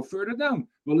 it will go further down.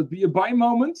 Will it be a buy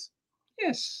moment?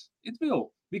 Yes, it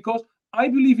will. Because I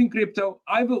believe in crypto.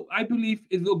 I believe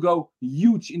it will go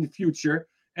huge in the future.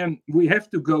 And we have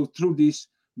to go through this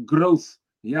growth,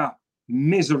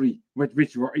 misery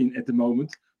which we're in at the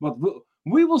moment. But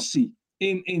we will see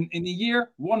in a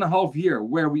year, 1.5 year,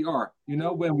 where we are.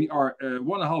 When we are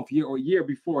 1.5 year or a year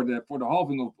before the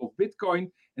halving of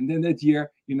Bitcoin, and then that year,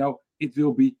 it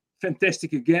will be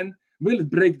fantastic again. Will it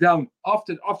break down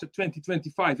after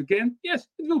 2025 again? Yes,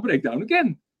 it will break down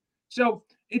again. So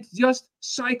it's just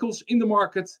cycles in the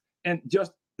market, and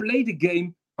just play the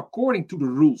game according to the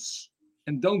rules.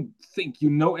 And don't think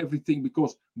you know everything,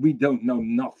 because we don't know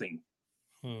nothing.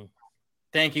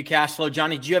 Thank you, Cashflow.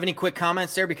 Johnny, do you have any quick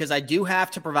comments there? Because I do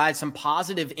have to provide some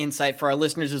positive insight for our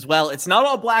listeners as well. It's not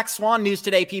all black swan news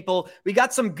today, people. We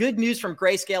got some good news from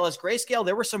Grayscale. As Grayscale,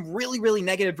 there were some really, really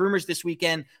negative rumors this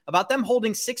weekend about them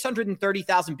holding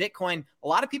 630,000 Bitcoin. A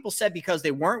lot of people said because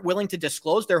they weren't willing to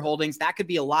disclose their holdings, that could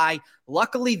be a lie.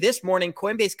 Luckily, this morning,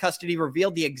 Coinbase custody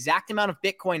revealed the exact amount of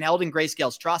Bitcoin held in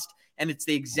Grayscale's trust, and it's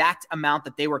the exact amount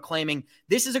that they were claiming.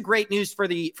 This is a great news for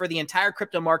the entire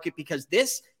crypto market, because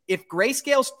if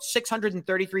Grayscale's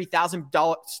 633,000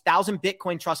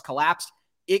 Bitcoin trust collapsed,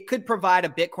 it could provide a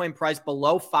Bitcoin price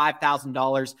below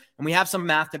 $5,000. And we have some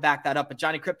math to back that up. But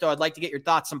Johnny Crypto, I'd like to get your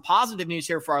thoughts. Some positive news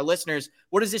here for our listeners.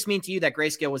 What does this mean to you that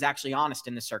Grayscale was actually honest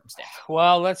in this circumstance?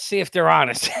 Well, let's see if they're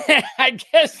honest. I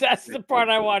guess that's the part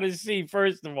I want to see,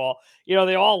 first of all. They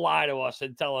all lie to us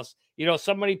and tell us,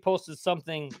 somebody posted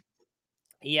something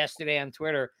yesterday on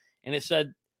Twitter, and it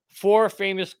said 4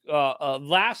 famous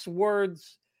last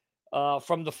words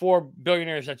from the 4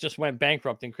 billionaires that just went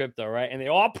bankrupt in crypto, right? And they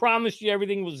all promised you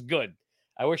everything was good.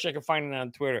 I wish I could find it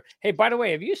on Twitter. Hey, by the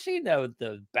way, have you seen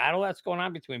the battle that's going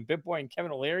on between BitBoy and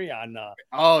Kevin O'Leary on?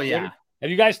 Oh yeah. Twitter?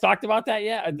 Have you guys talked about that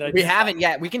yet? We haven't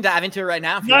yet. We can dive into it right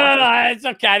now. No, it's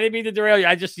okay. I didn't mean to derail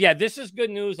you. This is good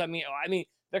news. I mean,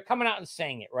 they're coming out and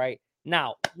saying it right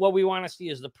now. What we want to see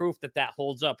is the proof that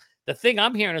holds up. The thing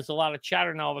I'm hearing is a lot of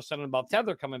chatter now all of a sudden about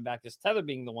Tether coming back. Is Tether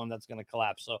being the one that's going to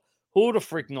collapse? So who the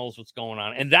freak knows what's going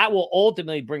on? And that will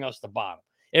ultimately bring us to bottom.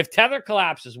 If Tether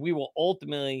collapses,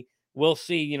 we'll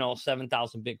see,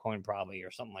 7,000 Bitcoin probably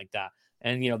or something like that.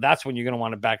 And, that's when you're going to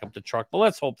want to back up the truck. But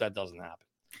let's hope that doesn't happen.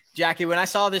 Jackie, when I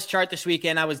saw this chart this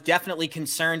weekend, I was definitely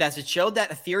concerned, as it showed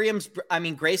that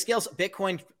Grayscale's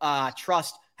Bitcoin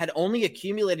trust had only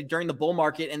accumulated during the bull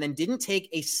market and then didn't take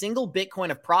a single Bitcoin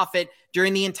of profit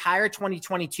during the entire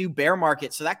 2022 bear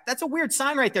market. So that's a weird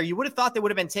sign right there. You would have thought they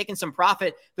would have been taking some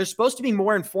profit. They're supposed to be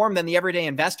more informed than the everyday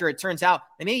investor. It turns out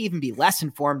they may even be less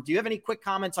informed. Do you have any quick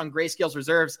comments on Grayscale's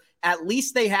reserves? At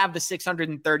least they have the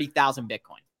 630,000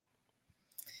 Bitcoin.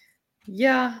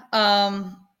 Yeah.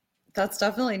 That's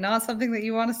definitely not something that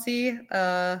you want to see.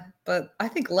 But I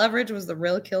think leverage was the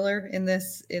real killer in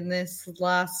this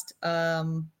last,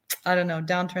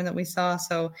 downturn that we saw.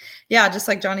 So yeah, just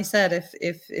like Johnny said, if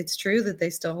it's true that they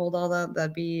still hold all that,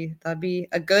 that'd be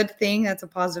a good thing. That's a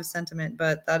positive sentiment,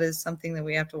 but that is something that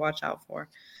we have to watch out for.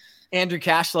 Andrew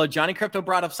Cashflow, Johnny Crypto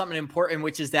brought up something important,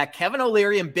 which is that Kevin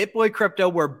O'Leary and BitBoy Crypto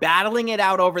were battling it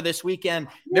out over this weekend.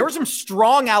 There were some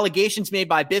strong allegations made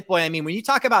by BitBoy. I mean, when you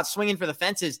talk about swinging for the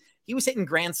fences, he was hitting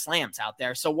grand slams out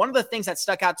there. So one of the things that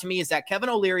stuck out to me is that Kevin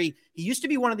O'Leary, he used to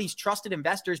be one of these trusted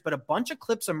investors, but a bunch of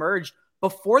clips emerged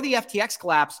before the FTX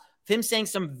collapse of him saying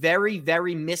some very,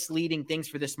 very misleading things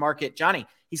for this market. Johnny,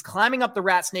 he's climbing up the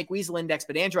rat snake weasel index,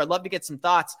 but Andrew, I'd love to get some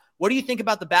thoughts. What do you think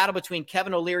about the battle between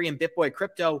Kevin O'Leary and BitBoy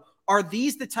Crypto? Are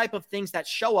these the type of things that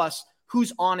show us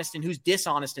who's honest and who's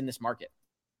dishonest in this market?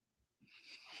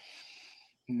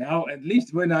 Now, at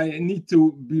least when I need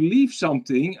to believe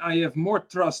something, I have more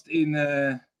trust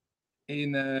or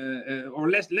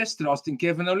less trust in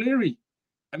Kevin O'Leary.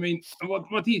 I mean,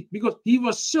 because he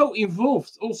was so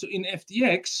involved also in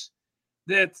FTX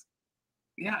that,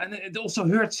 and it also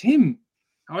hurts him.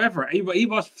 However, he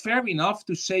was fair enough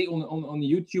to say on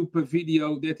the YouTube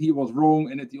video that he was wrong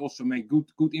and that he also made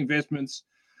good investments.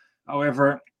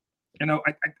 However,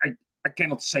 I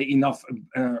cannot say enough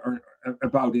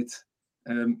about it.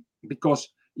 Because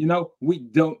we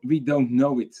don't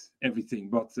know it everything,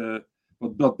 but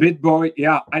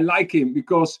BitBoy, I like him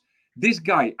because this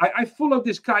guy, I followed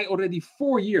this guy already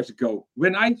 4 years ago.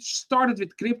 When I started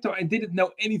with crypto, I didn't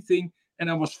know anything, and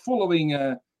I was following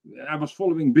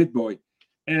BitBoy,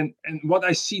 and what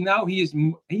I see now, he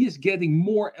is getting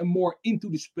more and more into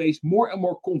the space, more and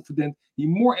more confident. He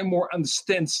more and more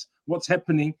understands what's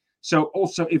happening. So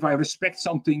also, if I respect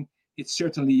something, it's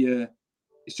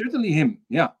certainly him.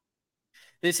 Yeah.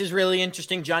 This is really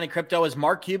interesting, Johnny Crypto, as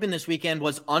Mark Cuban this weekend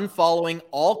was unfollowing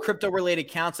all crypto-related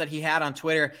accounts that he had on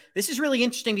Twitter. This is really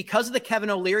interesting because of the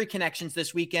Kevin O'Leary connections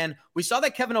this weekend. We saw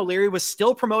that Kevin O'Leary was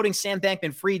still promoting Sam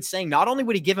Bankman-Fried, saying not only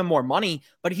would he give him more money,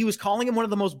 but he was calling him one of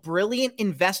the most brilliant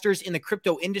investors in the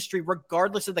crypto industry,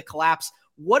 regardless of the collapse.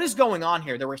 What is going on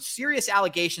here? There were serious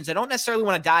allegations. I don't necessarily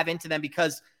want to dive into them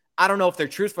because I don't know if they're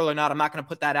truthful or not. I'm not going to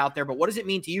put that out there. But what does it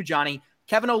mean to you, Johnny?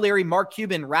 Kevin O'Leary, Mark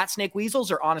Cuban, rat snake weasels,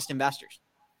 or honest investors?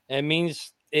 It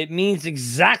means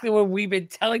exactly what we've been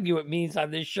telling you it means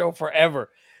on this show forever.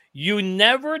 You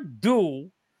never do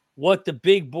what the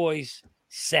big boys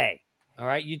say. All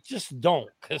right. You just don't,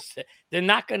 because they're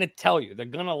not going to tell you. They're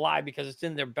going to lie because it's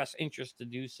in their best interest to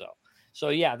do so. So,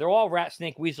 yeah, they're all rat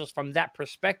snake weasels from that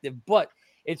perspective, but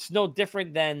it's no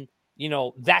different than,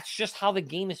 that's just how the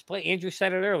game is played. Andrew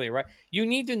said it earlier, right? You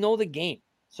need to know the game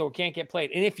so it can't get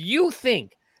played. And if you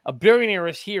think a billionaire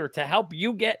is here to help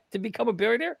you get to become a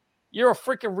billionaire, you're a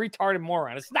freaking retarded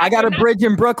moron. It's not. I got a bridge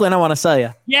in Brooklyn I want to sell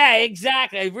you. Yeah,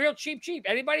 exactly. Real cheap.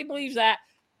 Anybody believes that?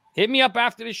 Hit me up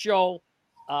after the show.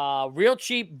 Real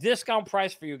cheap discount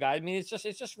price for you guys. I mean, it's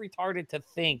just retarded to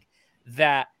think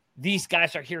that these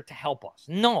guys are here to help us.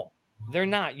 No, they're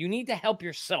not. You need to help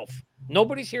yourself.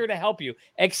 Nobody's here to help you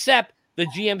except the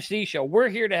GMC show. We're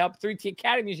here to help. 3T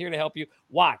Academy is here to help you.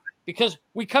 Why? Because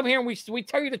we come here and we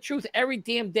tell you the truth every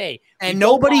damn day. And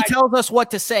nobody tells us what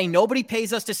to say. Nobody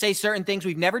pays us to say certain things.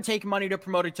 We've never taken money to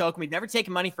promote a token. We've never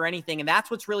taken money for anything. And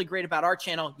that's what's really great about our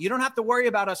channel. You don't have to worry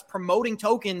about us promoting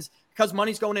tokens because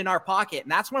money's going in our pocket.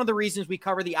 And that's one of the reasons we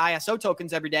cover the ISO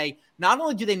tokens every day. Not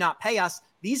only do they not pay us,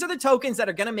 these are the tokens that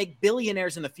are going to make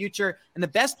billionaires in the future. And the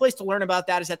best place to learn about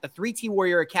that is at the 3T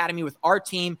Warrior Academy with our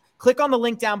team. Click on the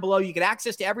link down below. You get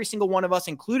access to every single one of us,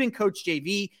 including Coach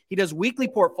JV. He does weekly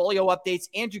portfolio updates.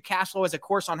 Andrew Cashflow has a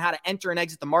course on how to enter and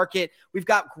exit the market. We've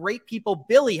got great people.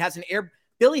 Billy has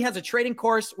a trading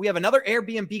course. We have another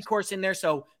Airbnb course in there.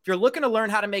 So if you're looking to learn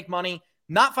how to make money,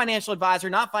 not financial advisor,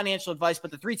 not financial advice,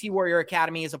 but the 3T Warrior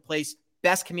Academy is a place.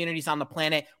 Best communities on the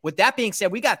planet. With that being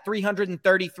said, we got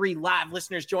 333 live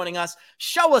listeners joining us.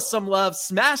 Show us some love.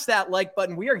 Smash that like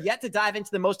button. We are yet to dive into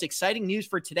the most exciting news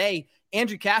for today.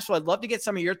 Andrew Cashflow, I'd love to get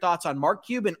some of your thoughts on Mark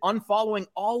Cuban unfollowing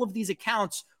all of these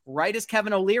accounts right as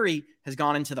Kevin O'Leary has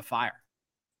gone into the fire.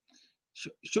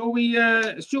 Shall we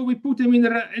put him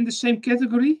in the same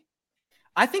category?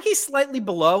 I think he's slightly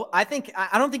below. I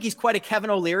don't think he's quite a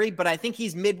Kevin O'Leary, but I think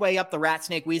he's midway up the Rat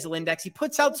Snake Weasel Index. He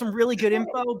puts out some really good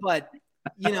info, but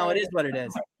it is what it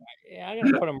is. Yeah, I'm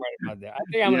gonna put him right about there. I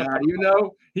think I'm gonna.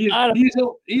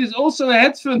 He is also a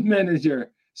hedge fund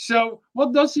manager. So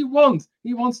what does he want?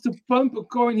 He wants to pump a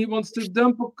coin. He wants to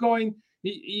dump a coin.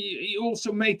 He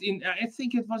also made I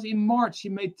think it was in March. He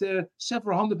made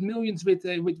several hundred millions with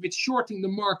shorting the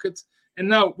market. And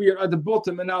now we are at the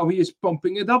bottom. And now he is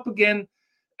pumping it up again.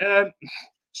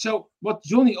 So what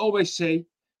Johnny always say: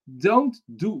 don't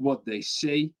do what they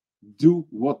say. Do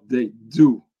what they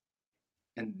do.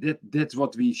 And that's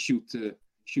what we should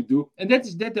do. And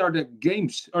that are the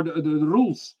games or the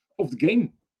rules of the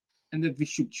game. And that we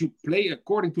should play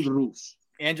according to the rules.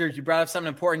 Andrew, you brought up something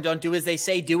important. Don't do as they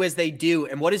say, do as they do.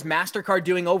 And what is MasterCard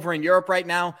doing over in Europe right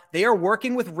now? They are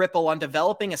working with Ripple on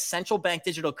developing a central bank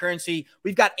digital currency.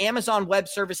 We've got Amazon Web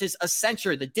Services,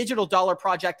 Accenture, the Digital Dollar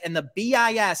Project, and the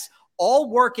BIS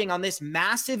all working on this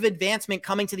massive advancement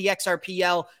coming to the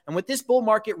XRPL. And with this bull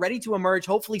market ready to emerge,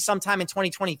 hopefully sometime in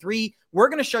 2023, we're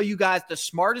going to show you guys the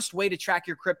smartest way to track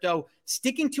your crypto,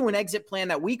 sticking to an exit plan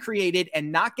that we created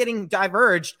and not getting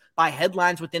diverged by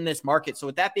headlines within this market. So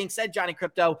with that being said, Johnny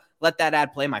Crypto, let that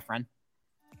ad play, my friend.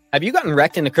 Have you gotten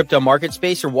wrecked in the crypto market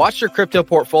space or watched your crypto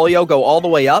portfolio go all the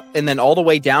way up and then all the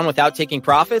way down without taking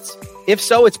profits? If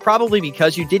so, it's probably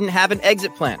because you didn't have an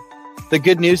exit plan. The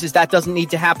good news is that doesn't need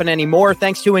to happen anymore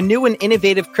thanks to a new and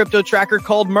innovative crypto tracker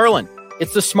called Merlin.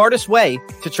 It's the smartest way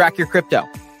to track your crypto.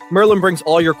 Merlin brings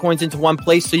all your coins into one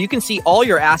place so you can see all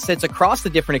your assets across the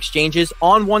different exchanges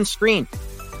on one screen.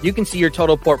 You can see your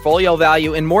total portfolio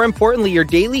value and, more importantly, your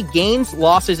daily gains,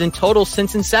 losses, and totals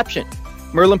since inception.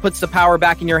 Merlin puts the power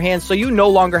back in your hands so you no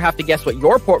longer have to guess what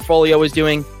your portfolio is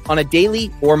doing on a daily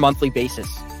or monthly basis.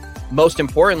 Most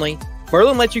importantly,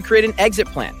 Merlin lets you create an exit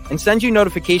plan and sends you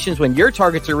notifications when your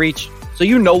targets are reached so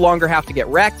you no longer have to get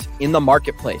wrecked in the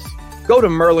marketplace. Go to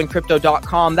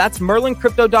merlincrypto.com, that's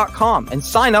merlincrypto.com, and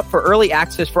sign up for early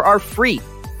access for our free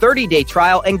 30-day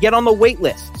trial and get on the wait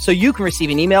list so you can receive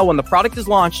an email when the product is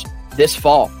launched this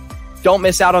fall. Don't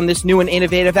miss out on this new and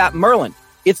innovative app, Merlin.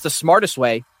 It's the smartest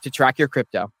way to track your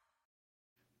crypto.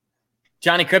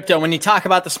 Johnny Crypto, when you talk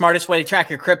about the smartest way to track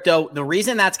your crypto, the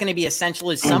reason that's going to be essential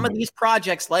is some of these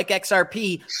projects like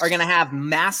XRP are going to have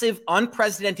massive,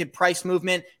 unprecedented price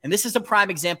movement. And this is a prime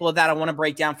example of that I want to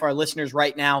break down for our listeners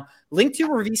right now. Link2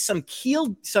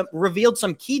 revealed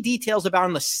some key details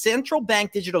about the central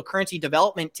bank digital currency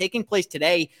development taking place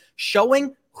today,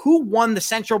 showing who won the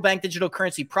central bank digital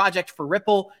currency project for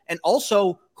Ripple and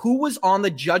also who was on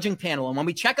the judging panel. And when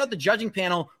we check out the judging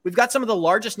panel, we've got some of the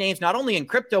largest names, not only in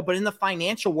crypto, but in the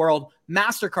financial world: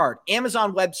 MasterCard,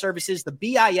 Amazon Web Services, the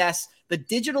BIS, the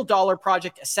Digital Dollar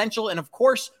Project, Essential, and of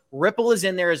course, Ripple is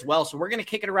in there as well. So we're going to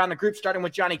kick it around the group, starting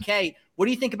with Johnny K. What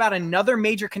do you think about another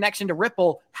major connection to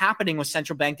Ripple happening with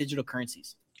central bank digital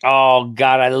currencies? Oh,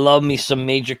 God, I love me some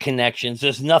major connections.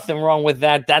 There's nothing wrong with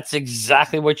that. That's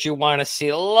exactly what you want to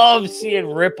see. Love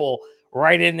seeing Ripple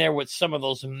right in there with some of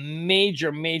those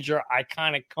major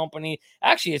iconic company.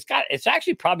 Actually, it's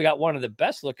actually probably got one of the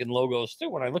best looking logos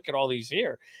too. When I look at all these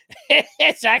here,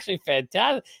 it's actually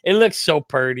fantastic. It looks so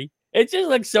pretty. It just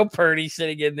looks so pretty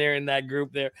sitting in there in that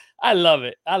group there. I love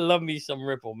it. I love me some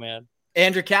Ripple, man.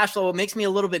 Andrew Cashflow, what makes me a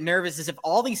little bit nervous is if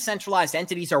all these centralized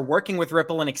entities are working with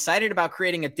Ripple and excited about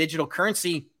creating a digital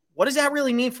currency, what does that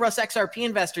really mean for us XRP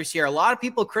investors here? A lot of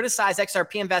people criticize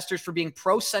XRP investors for being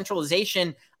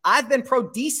pro-centralization. I've been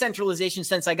pro-decentralization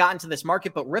since I got into this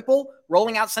market, but Ripple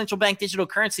rolling out central bank digital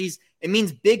currencies, it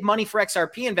means big money for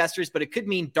XRP investors, but it could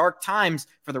mean dark times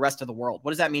for the rest of the world.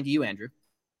 What does that mean to you, Andrew?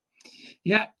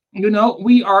 Yeah,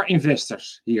 we are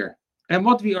investors here. And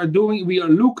what we are doing, we are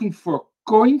looking for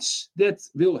coins that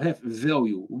will have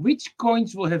value. Which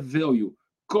coins will have value?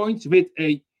 Coins with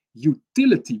a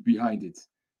utility behind it.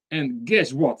 And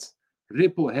guess what?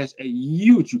 Ripple has a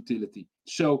huge utility.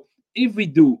 So if we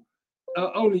do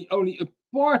only a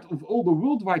part of all the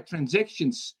worldwide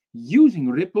transactions using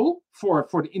Ripple for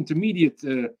the intermediate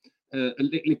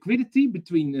liquidity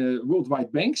between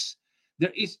worldwide banks,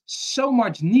 there is so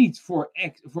much need for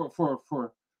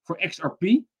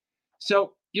XRP.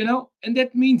 So, and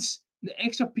that means the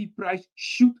XRP price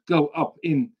should go up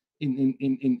in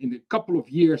a couple of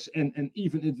years, and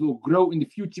even it will grow in the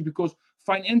future because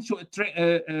financial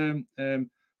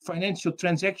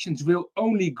transactions will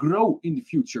only grow in the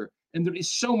future. And there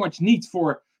is so much need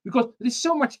because there is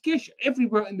so much cash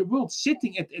everywhere in the world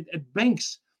sitting at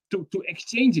banks to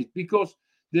exchange it, because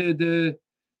the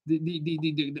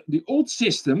old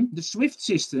system, the SWIFT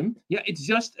system, it's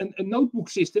just a notebook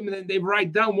system, and then they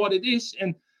write down what it is.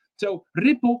 And so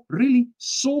Ripple really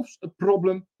solves a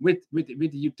problem with the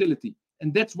utility.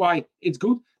 And that's why it's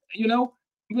good.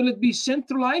 Will it be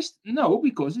centralized? No,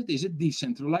 because it is a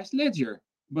decentralized ledger.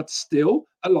 But still,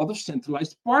 a lot of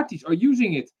centralized parties are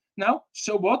using it. Now,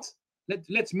 so what?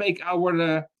 Let's make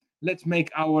our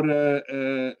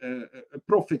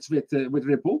profits with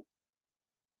Ripple.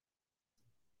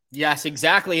 Yes,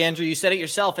 exactly, Andrew. You said it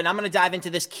yourself, and I'm going to dive into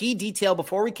this key detail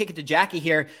before we kick it to Jackie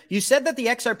here. You said that the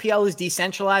XRPL is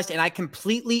decentralized, and I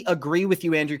completely agree with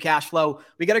you, Andrew Cashflow.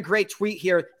 We got a great tweet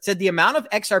here. It said the amount of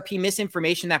XRP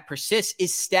misinformation that persists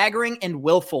is staggering and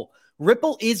willful.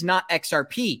 Ripple is not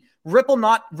XRP.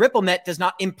 RippleNet does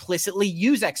not implicitly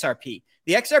use XRP.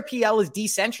 The XRPL is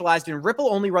decentralized and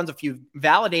Ripple only runs a few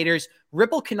validators.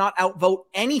 Ripple cannot outvote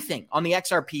anything on the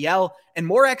XRPL, and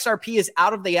more XRP is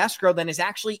out of the escrow than is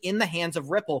actually in the hands of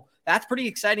Ripple. That's pretty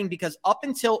exciting because up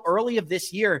until early of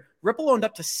this year, Ripple owned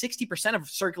up to 60% of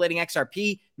circulating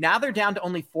XRP. Now they're down to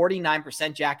only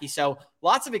 49%, Jackie. So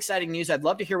lots of exciting news. I'd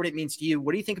love to hear what it means to you.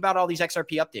 What do you think about all these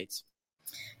XRP updates?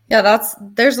 Yeah,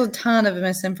 there's a ton of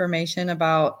misinformation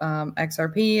about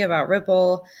XRP, about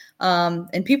Ripple,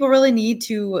 and people really need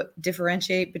to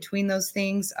differentiate between those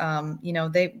things.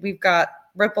 We've got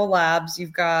Ripple Labs,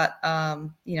 you've got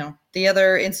the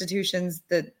other institutions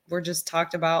that were just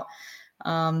talked about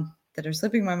that are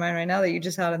slipping my mind right now that you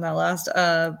just had in that last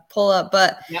pull up.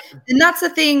 But and that's the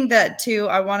thing that too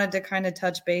I wanted to kind of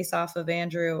touch base off of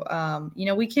Andrew.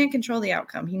 We can't control the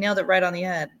outcome. He nailed it right on the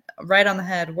head.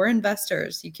 We're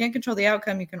investors. You can't control the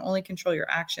outcome. You can only control your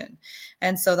action.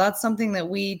 And so that's something that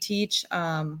we teach,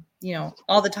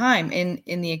 all the time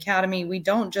in the academy. We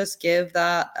don't just give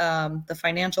that, the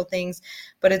financial things,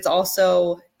 but it's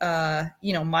also,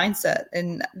 mindset.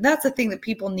 And that's the thing that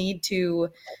people need to,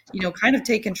 kind of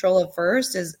take control of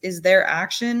first is their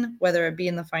action, whether it be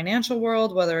in the financial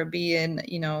world, whether it be in,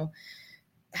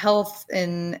 health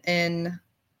and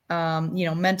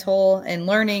mental and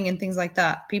learning and things like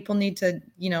that. People need to,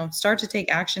 start to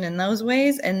take action in those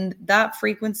ways. And that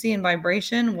frequency and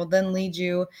vibration will then lead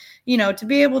you, to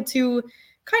be able to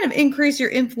kind of increase your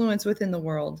influence within the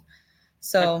world.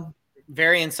 So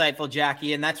Very insightful,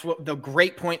 Jackie. And that's what the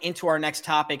great point into our next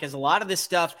topic is. A lot of this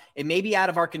stuff, it may be out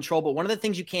of our control, but one of the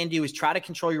things you can do is try to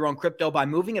control your own crypto by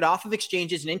moving it off of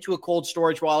exchanges and into a cold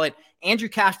storage wallet. Andrew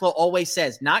Cashflow always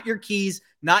says, not your keys,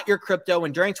 not your crypto.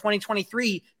 And during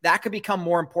 2023, that could become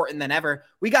more important than ever.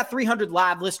 We got 300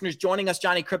 live listeners joining us,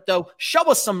 Johnny Crypto. Show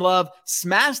us some love.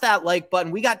 Smash that like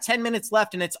button. We got 10 minutes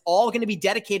left, and it's all going to be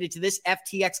dedicated to this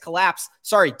FTX collapse.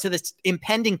 Sorry, to this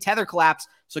impending Tether collapse.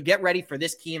 So get ready for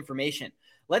this key information.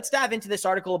 Let's dive into this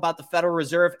article about the Federal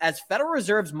Reserve. As Federal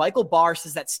Reserve's Michael Barr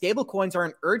says that stablecoins are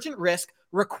an urgent risk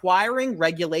requiring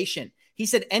regulation. He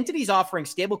said entities offering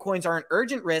stablecoins are an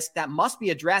urgent risk that must be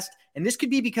addressed, and this could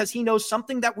be because he knows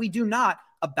something that we do not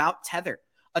about Tether.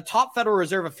 A top Federal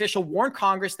Reserve official warned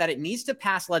Congress that it needs to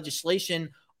pass legislation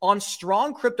on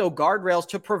strong crypto guardrails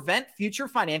to prevent future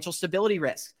financial stability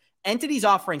risks. Entities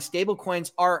offering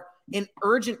stablecoins are an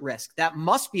urgent risk that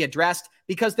must be addressed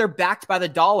because they're backed by the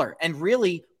dollar and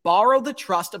really borrow the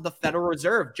trust of the Federal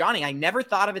Reserve. Johnny, I never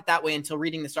thought of it that way until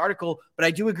reading this article, but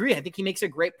I do agree. I think he makes a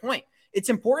great point. It's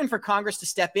important for Congress to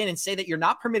step in and say that you're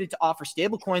not permitted to offer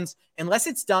stablecoins unless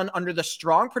it's done under the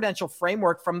strong prudential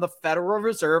framework from the Federal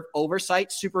Reserve oversight,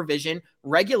 supervision,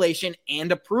 regulation,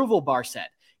 and approval, Barr said.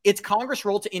 It's Congress'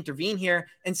 role to intervene here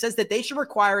and says that they should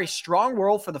require a strong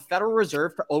role for the Federal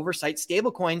Reserve to oversight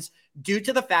stablecoins due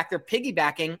to the fact they're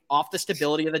piggybacking off the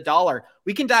stability of the dollar.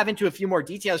 We can dive into a few more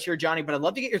details here, Johnny, but I'd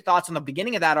love to get your thoughts on the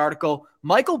beginning of that article.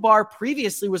 Michael Barr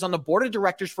previously was on the board of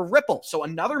directors for Ripple, so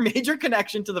another major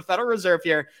connection to the Federal Reserve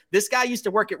here. This guy used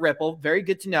to work at Ripple. Very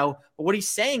good to know. But what he's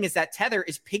saying is that Tether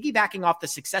is piggybacking off the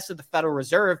success of the Federal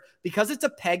Reserve because it's a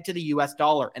peg to the U.S.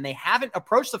 dollar, and they haven't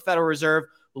approached the Federal Reserve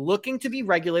looking to be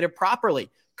regulated properly.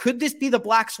 Could this be the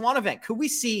black swan event? Could we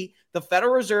see the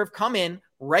Federal Reserve come in,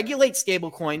 regulate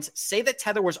stablecoins, say that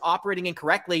Tether was operating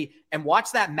incorrectly, and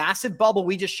watch that massive bubble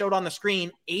we just showed on the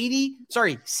screen,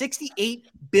 $68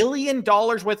 billion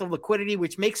worth of liquidity,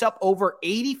 which makes up over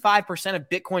 85% of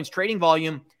Bitcoin's trading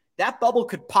volume. That bubble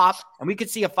could pop and we could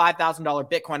see a $5,000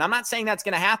 Bitcoin. I'm not saying that's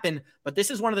going to happen, but this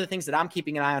is one of the things that I'm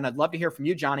keeping an eye on. I'd love to hear from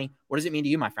you, Johnny. What does it mean to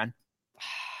you, my friend?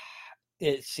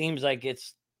 It seems like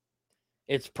it's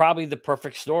probably the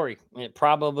perfect story. It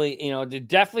probably, it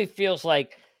definitely feels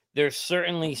like there's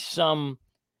certainly some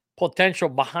potential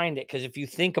behind it. Because if you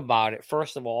think about it,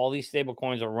 first of all these stable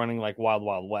coins are running like Wild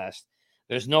Wild West.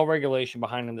 There's no regulation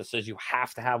behind them that says you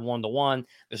have to have one-to-one.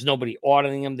 There's nobody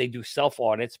auditing them. They do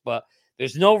self-audits, but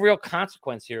there's no real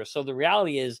consequence here. So the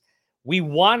reality is we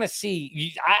want to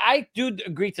see, I do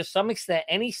agree to some extent,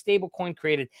 any stable coin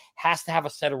created has to have a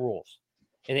set of rules.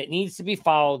 And it needs to be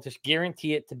followed to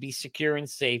guarantee it to be secure and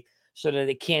safe so that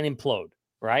it can't implode,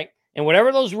 right? And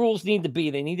whatever those rules need to be,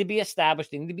 they need to be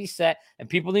established, they need to be set, and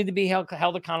people need to be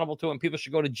held accountable to it, and people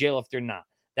should go to jail if they're not.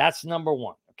 That's number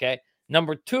one, okay?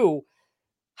 Number two,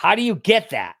 how do you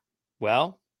get that?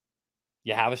 Well,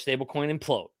 you have a stablecoin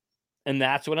implode. And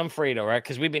that's what I'm afraid of, right?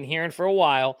 Because we've been hearing for a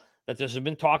while that there's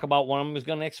been talk about one of them is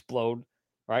going to explode,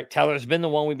 right? Tether's been the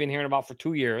one we've been hearing about for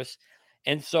 2 years.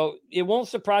 And so it won't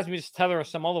surprise me to Tether or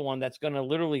some other one that's going to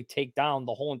literally take down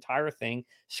the whole entire thing,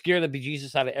 scare the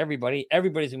bejesus out of everybody.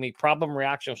 Everybody's going to be problem,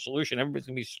 reaction, solution. Everybody's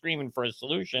going to be screaming for a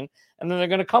solution, and then they're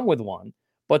going to come with one.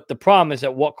 But the problem is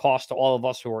at what cost to all of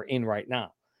us who are in right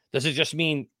now? Does it just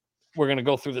mean we're going to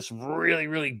go through this really,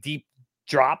 really deep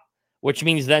drop, which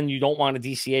means then you don't want a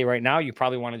DCA right now? You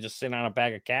probably want to just sit on a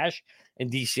bag of cash and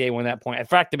DCA when that point. In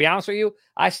fact, to be honest with you,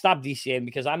 I stopped DCAing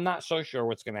because I'm not so sure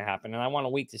what's going to happen, and I want to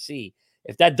wait to see.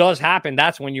 If that does happen,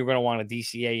 that's when you're going to want to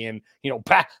DCA and,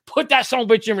 put that son of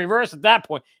a bitch in reverse at that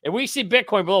point. If we see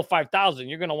Bitcoin below 5,000,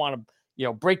 you're going to want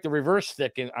to, break the reverse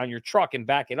stick on your truck and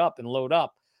back it up and load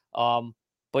up.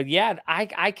 But yeah,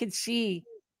 I could see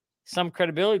some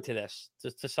credibility to this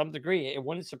to some degree. It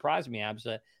wouldn't surprise me, Abs.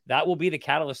 That will be the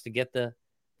catalyst to get the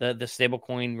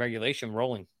stablecoin regulation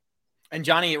rolling. And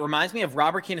Johnny, it reminds me of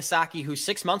Robert Kiyosaki, who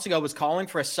 6 months ago was calling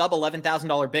for a sub $11,000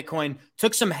 Bitcoin,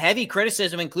 took some heavy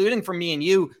criticism, including from me and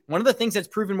you. One of the things that's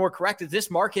proven more correct is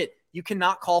this market, you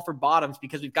cannot call for bottoms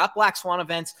because we've got black swan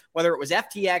events, whether it was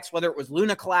FTX, whether it was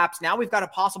Luna collapse. Now we've got a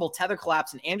possible Tether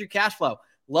collapse. And Andrew Cashflow,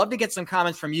 love to get some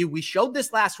comments from you. We showed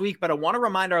this last week, but I want to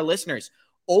remind our listeners,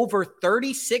 over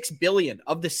 $36 billion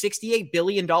of the $68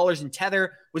 billion in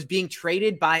Tether was being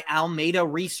traded by Alameda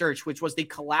Research, which was the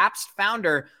collapsed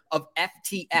founder of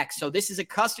FTX. So this is a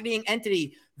custodying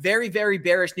entity. Very, very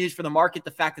bearish news for the market,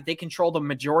 the fact that they control the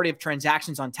majority of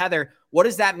transactions on Tether. What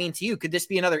does that mean to you? Could this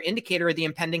be another indicator of the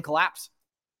impending collapse?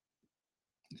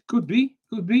 Could be.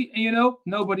 And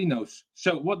nobody knows.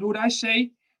 So what would I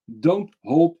say? Don't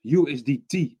hold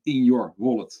USDT in your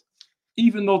wallet.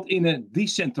 Even not in a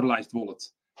decentralized wallet.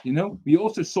 We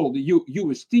also saw the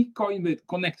UST coin with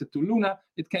connected to Luna.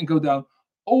 It can go down.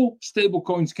 All stable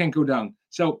coins can go down.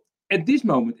 So at this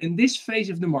moment, in this phase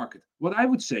of the market, what I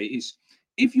would say is,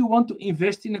 if you want to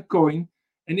invest in a coin,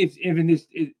 and if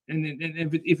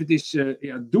it is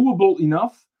doable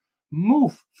enough,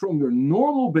 move from your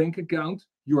normal bank account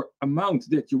your amount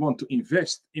that you want to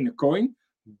invest in a coin,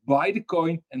 buy the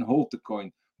coin and hold the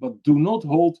coin, but do not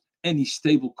hold any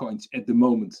stable coins at the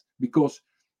moment, because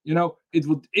it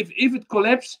would, if it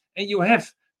collapses and you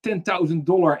have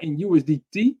 $10,000 in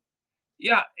USDT,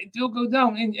 it will go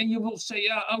down, and you will say,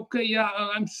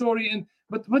 I'm sorry,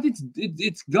 but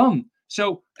it's gone.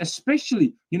 So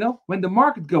especially, when the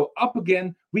market go up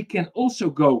again, we can also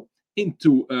go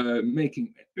into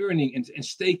earning and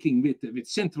staking with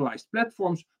centralized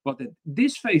platforms. But at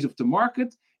this phase of the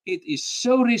market, it is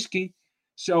so risky.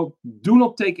 So do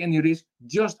not take any risk.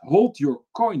 Just hold your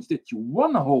coins that you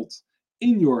want to hold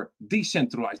in your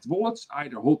decentralized wallets,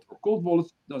 either hot or cold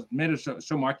wallets, doesn't matter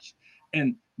so much.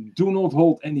 And do not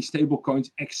hold any stable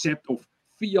coins except of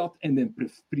fiat, and then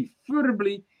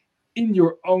preferably in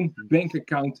your own bank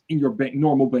account, in your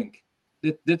normal bank.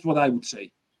 That's what I would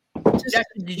say.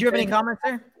 Did you have any comments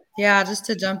there? Yeah, just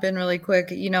to jump in really quick,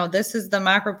 this is the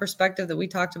macro perspective that we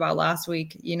talked about last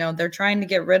week. They're trying to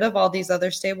get rid of all these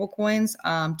other stable coins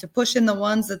to push in the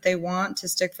ones that they want to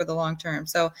stick for the long term.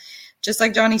 So just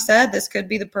like Johnny said, this could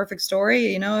be the perfect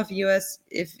story,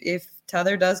 if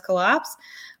Tether does collapse.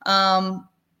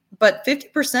 But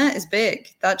 50% is big.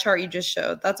 That chart you just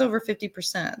showed, that's over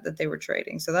 50% that they were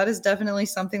trading. So that is definitely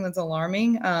something that's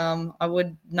alarming. I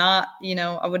would not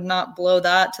blow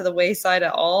that to the wayside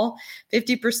at all.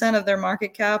 50% of their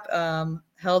market cap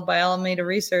held by Alameda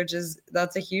Research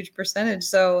that's a huge percentage.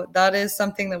 So that is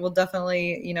something that will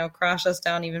definitely, crash us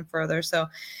down even further. So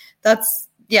that's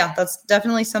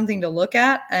definitely something to look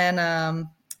at. And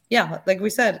like we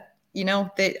said,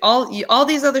 all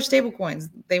these other stable coins,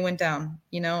 they went down,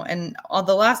 and all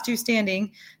the last two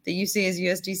standing that you see is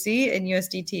USDC and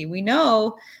USDT. We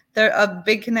know there are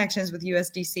big connections with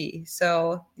USDC.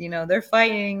 So, they're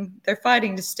fighting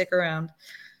to stick around.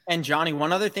 And Johnny,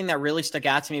 one other thing that really stuck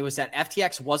out to me was that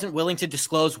FTX wasn't willing to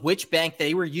disclose which bank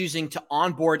they were using to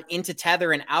onboard into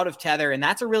Tether and out of Tether. And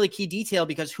that's a really key detail,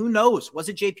 because who knows? Was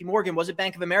it JP Morgan? Was it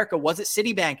Bank of America? Was it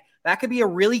Citibank? That could be a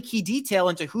really key detail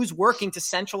into who's working to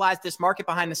centralize this market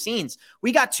behind the scenes.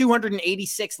 We got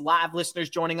 286 live listeners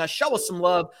joining us. Show us some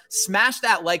love. Smash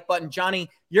that like button. Johnny,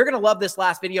 you're going to love this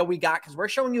last video we got, because we're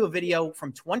showing you a video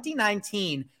from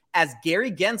 2019 as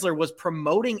Gary Gensler was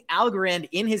promoting Algorand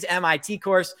in his MIT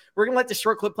course. We're going to let the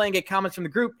short clip play and get comments from the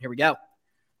group. Here we go.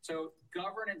 So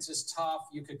governance is tough.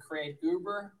 You could create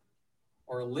Uber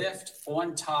or Lyft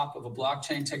on top of a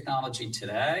blockchain technology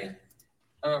today.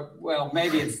 Well,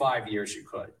 maybe in 5 years you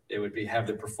could. It would have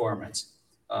the performance.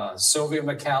 Sylvia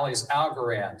McCally's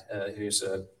Algorand, who's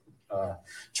a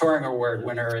Turing Award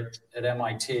winner at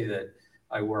MIT that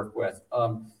I work with.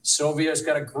 Sylvia's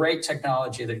got a great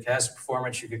technology that has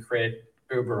performance. You could create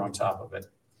Uber on top of it.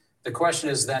 The question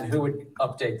is then, who would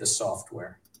update the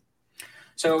software?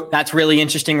 So that's really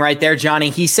interesting right there,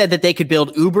 Johnny. He said that they could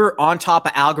build Uber on top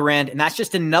of Algorand, and that's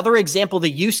just another example of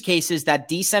the use cases that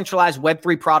decentralized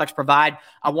Web3 products provide.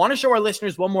 I want to show our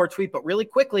listeners one more tweet, but really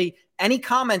quickly, any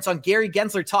comments on Gary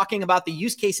Gensler talking about the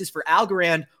use cases for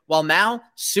Algorand while now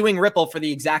suing Ripple for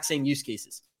the exact same use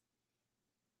cases?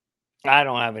 I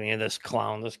don't have any of this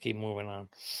clown. Let's keep moving on.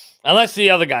 Unless the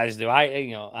other guys do.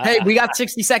 Hey, we got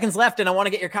 60 seconds left, and I want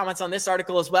to get your comments on this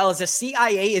article as well. As the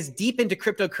CIA is deep into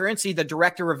cryptocurrency, the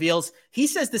director reveals. He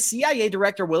says the CIA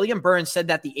director, William Burns, said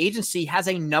that the agency has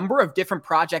a number of different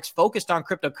projects focused on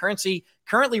cryptocurrency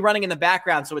currently running in the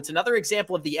background. So it's another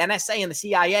example of the NSA and the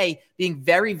CIA being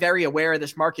very, very aware of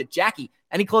this market. Jackie,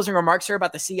 any closing remarks here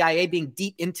about the CIA being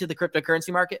deep into the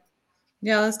cryptocurrency market?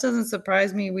 Yeah, this doesn't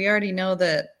surprise me. We already know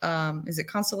that, is it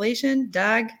Constellation,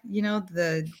 DAG?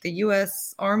 The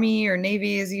U.S. Army or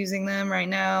Navy is using them right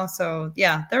now. So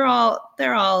yeah, they're all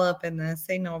up in this.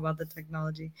 They know about the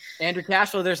technology. Andrew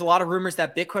Cashflow, there's a lot of rumors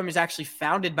that Bitcoin was actually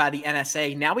founded by the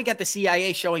NSA. Now we got the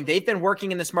CIA showing they've been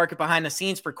working in this market behind the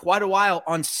scenes for quite a while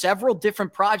on several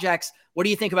different projects. What do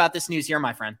you think about this news here,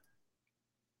 my friend?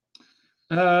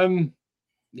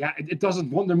 Yeah, it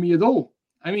doesn't wonder me at all.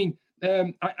 I mean,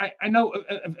 I know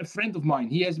a friend of mine.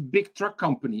 He has a big truck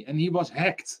company, and he was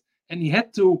hacked, and he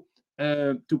had to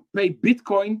pay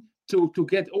Bitcoin to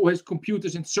get all his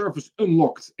computers and servers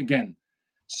unlocked again.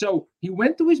 So he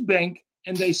went to his bank,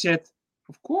 and they said,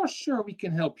 "Of course, sir, we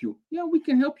can help you. Yeah, we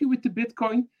can help you with the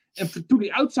Bitcoin." And to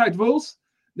the outside world,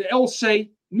 they all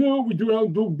say, "No, we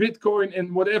don't do Bitcoin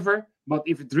and whatever." But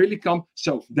if it really comes,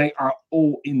 so they are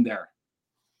all in there.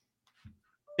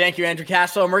 Thank you, Andrew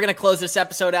Cashflow. And we're going to close this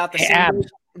episode out the same way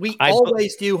we I-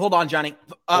 always do. Hold on, Johnny.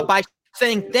 By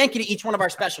saying thank you to each one of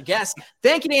our special guests.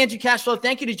 Thank you to Andrew Cashflow.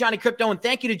 Thank you to Johnny Crypto. And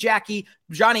thank you to Jackie.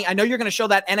 Johnny, I know you're going to show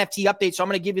that NFT update, so I'm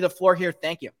going to give you the floor here.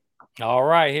 Thank you. All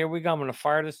right, here we go. I'm going to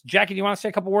fire this. Jackie, do you want to say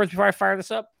a couple words before I fire this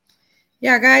up?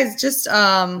 Yeah, guys, just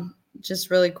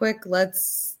really quick.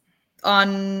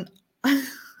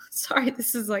 Sorry,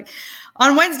 this is like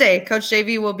on Wednesday, Coach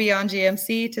JV will be on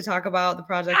GMC to talk about the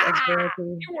project.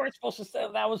 You weren't supposed to say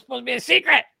that. Was supposed to be a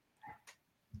secret.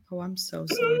 Oh, I'm so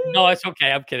sorry. No, it's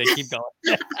okay. I'm kidding. Keep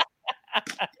going.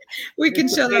 We can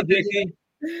show that video.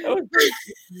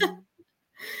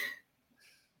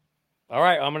 All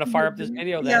right, I'm going to fire up this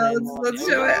video then. Yeah, let's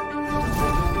show it.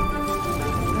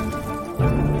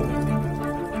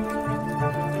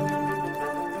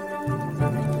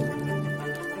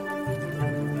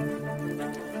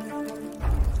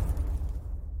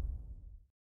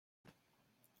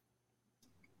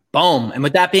 Boom. And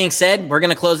with that being said, we're going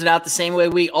to close it out the same way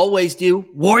we always do.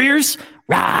 Warriors,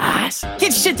 rise. Get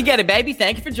your shit together, baby.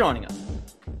 Thank you for joining us.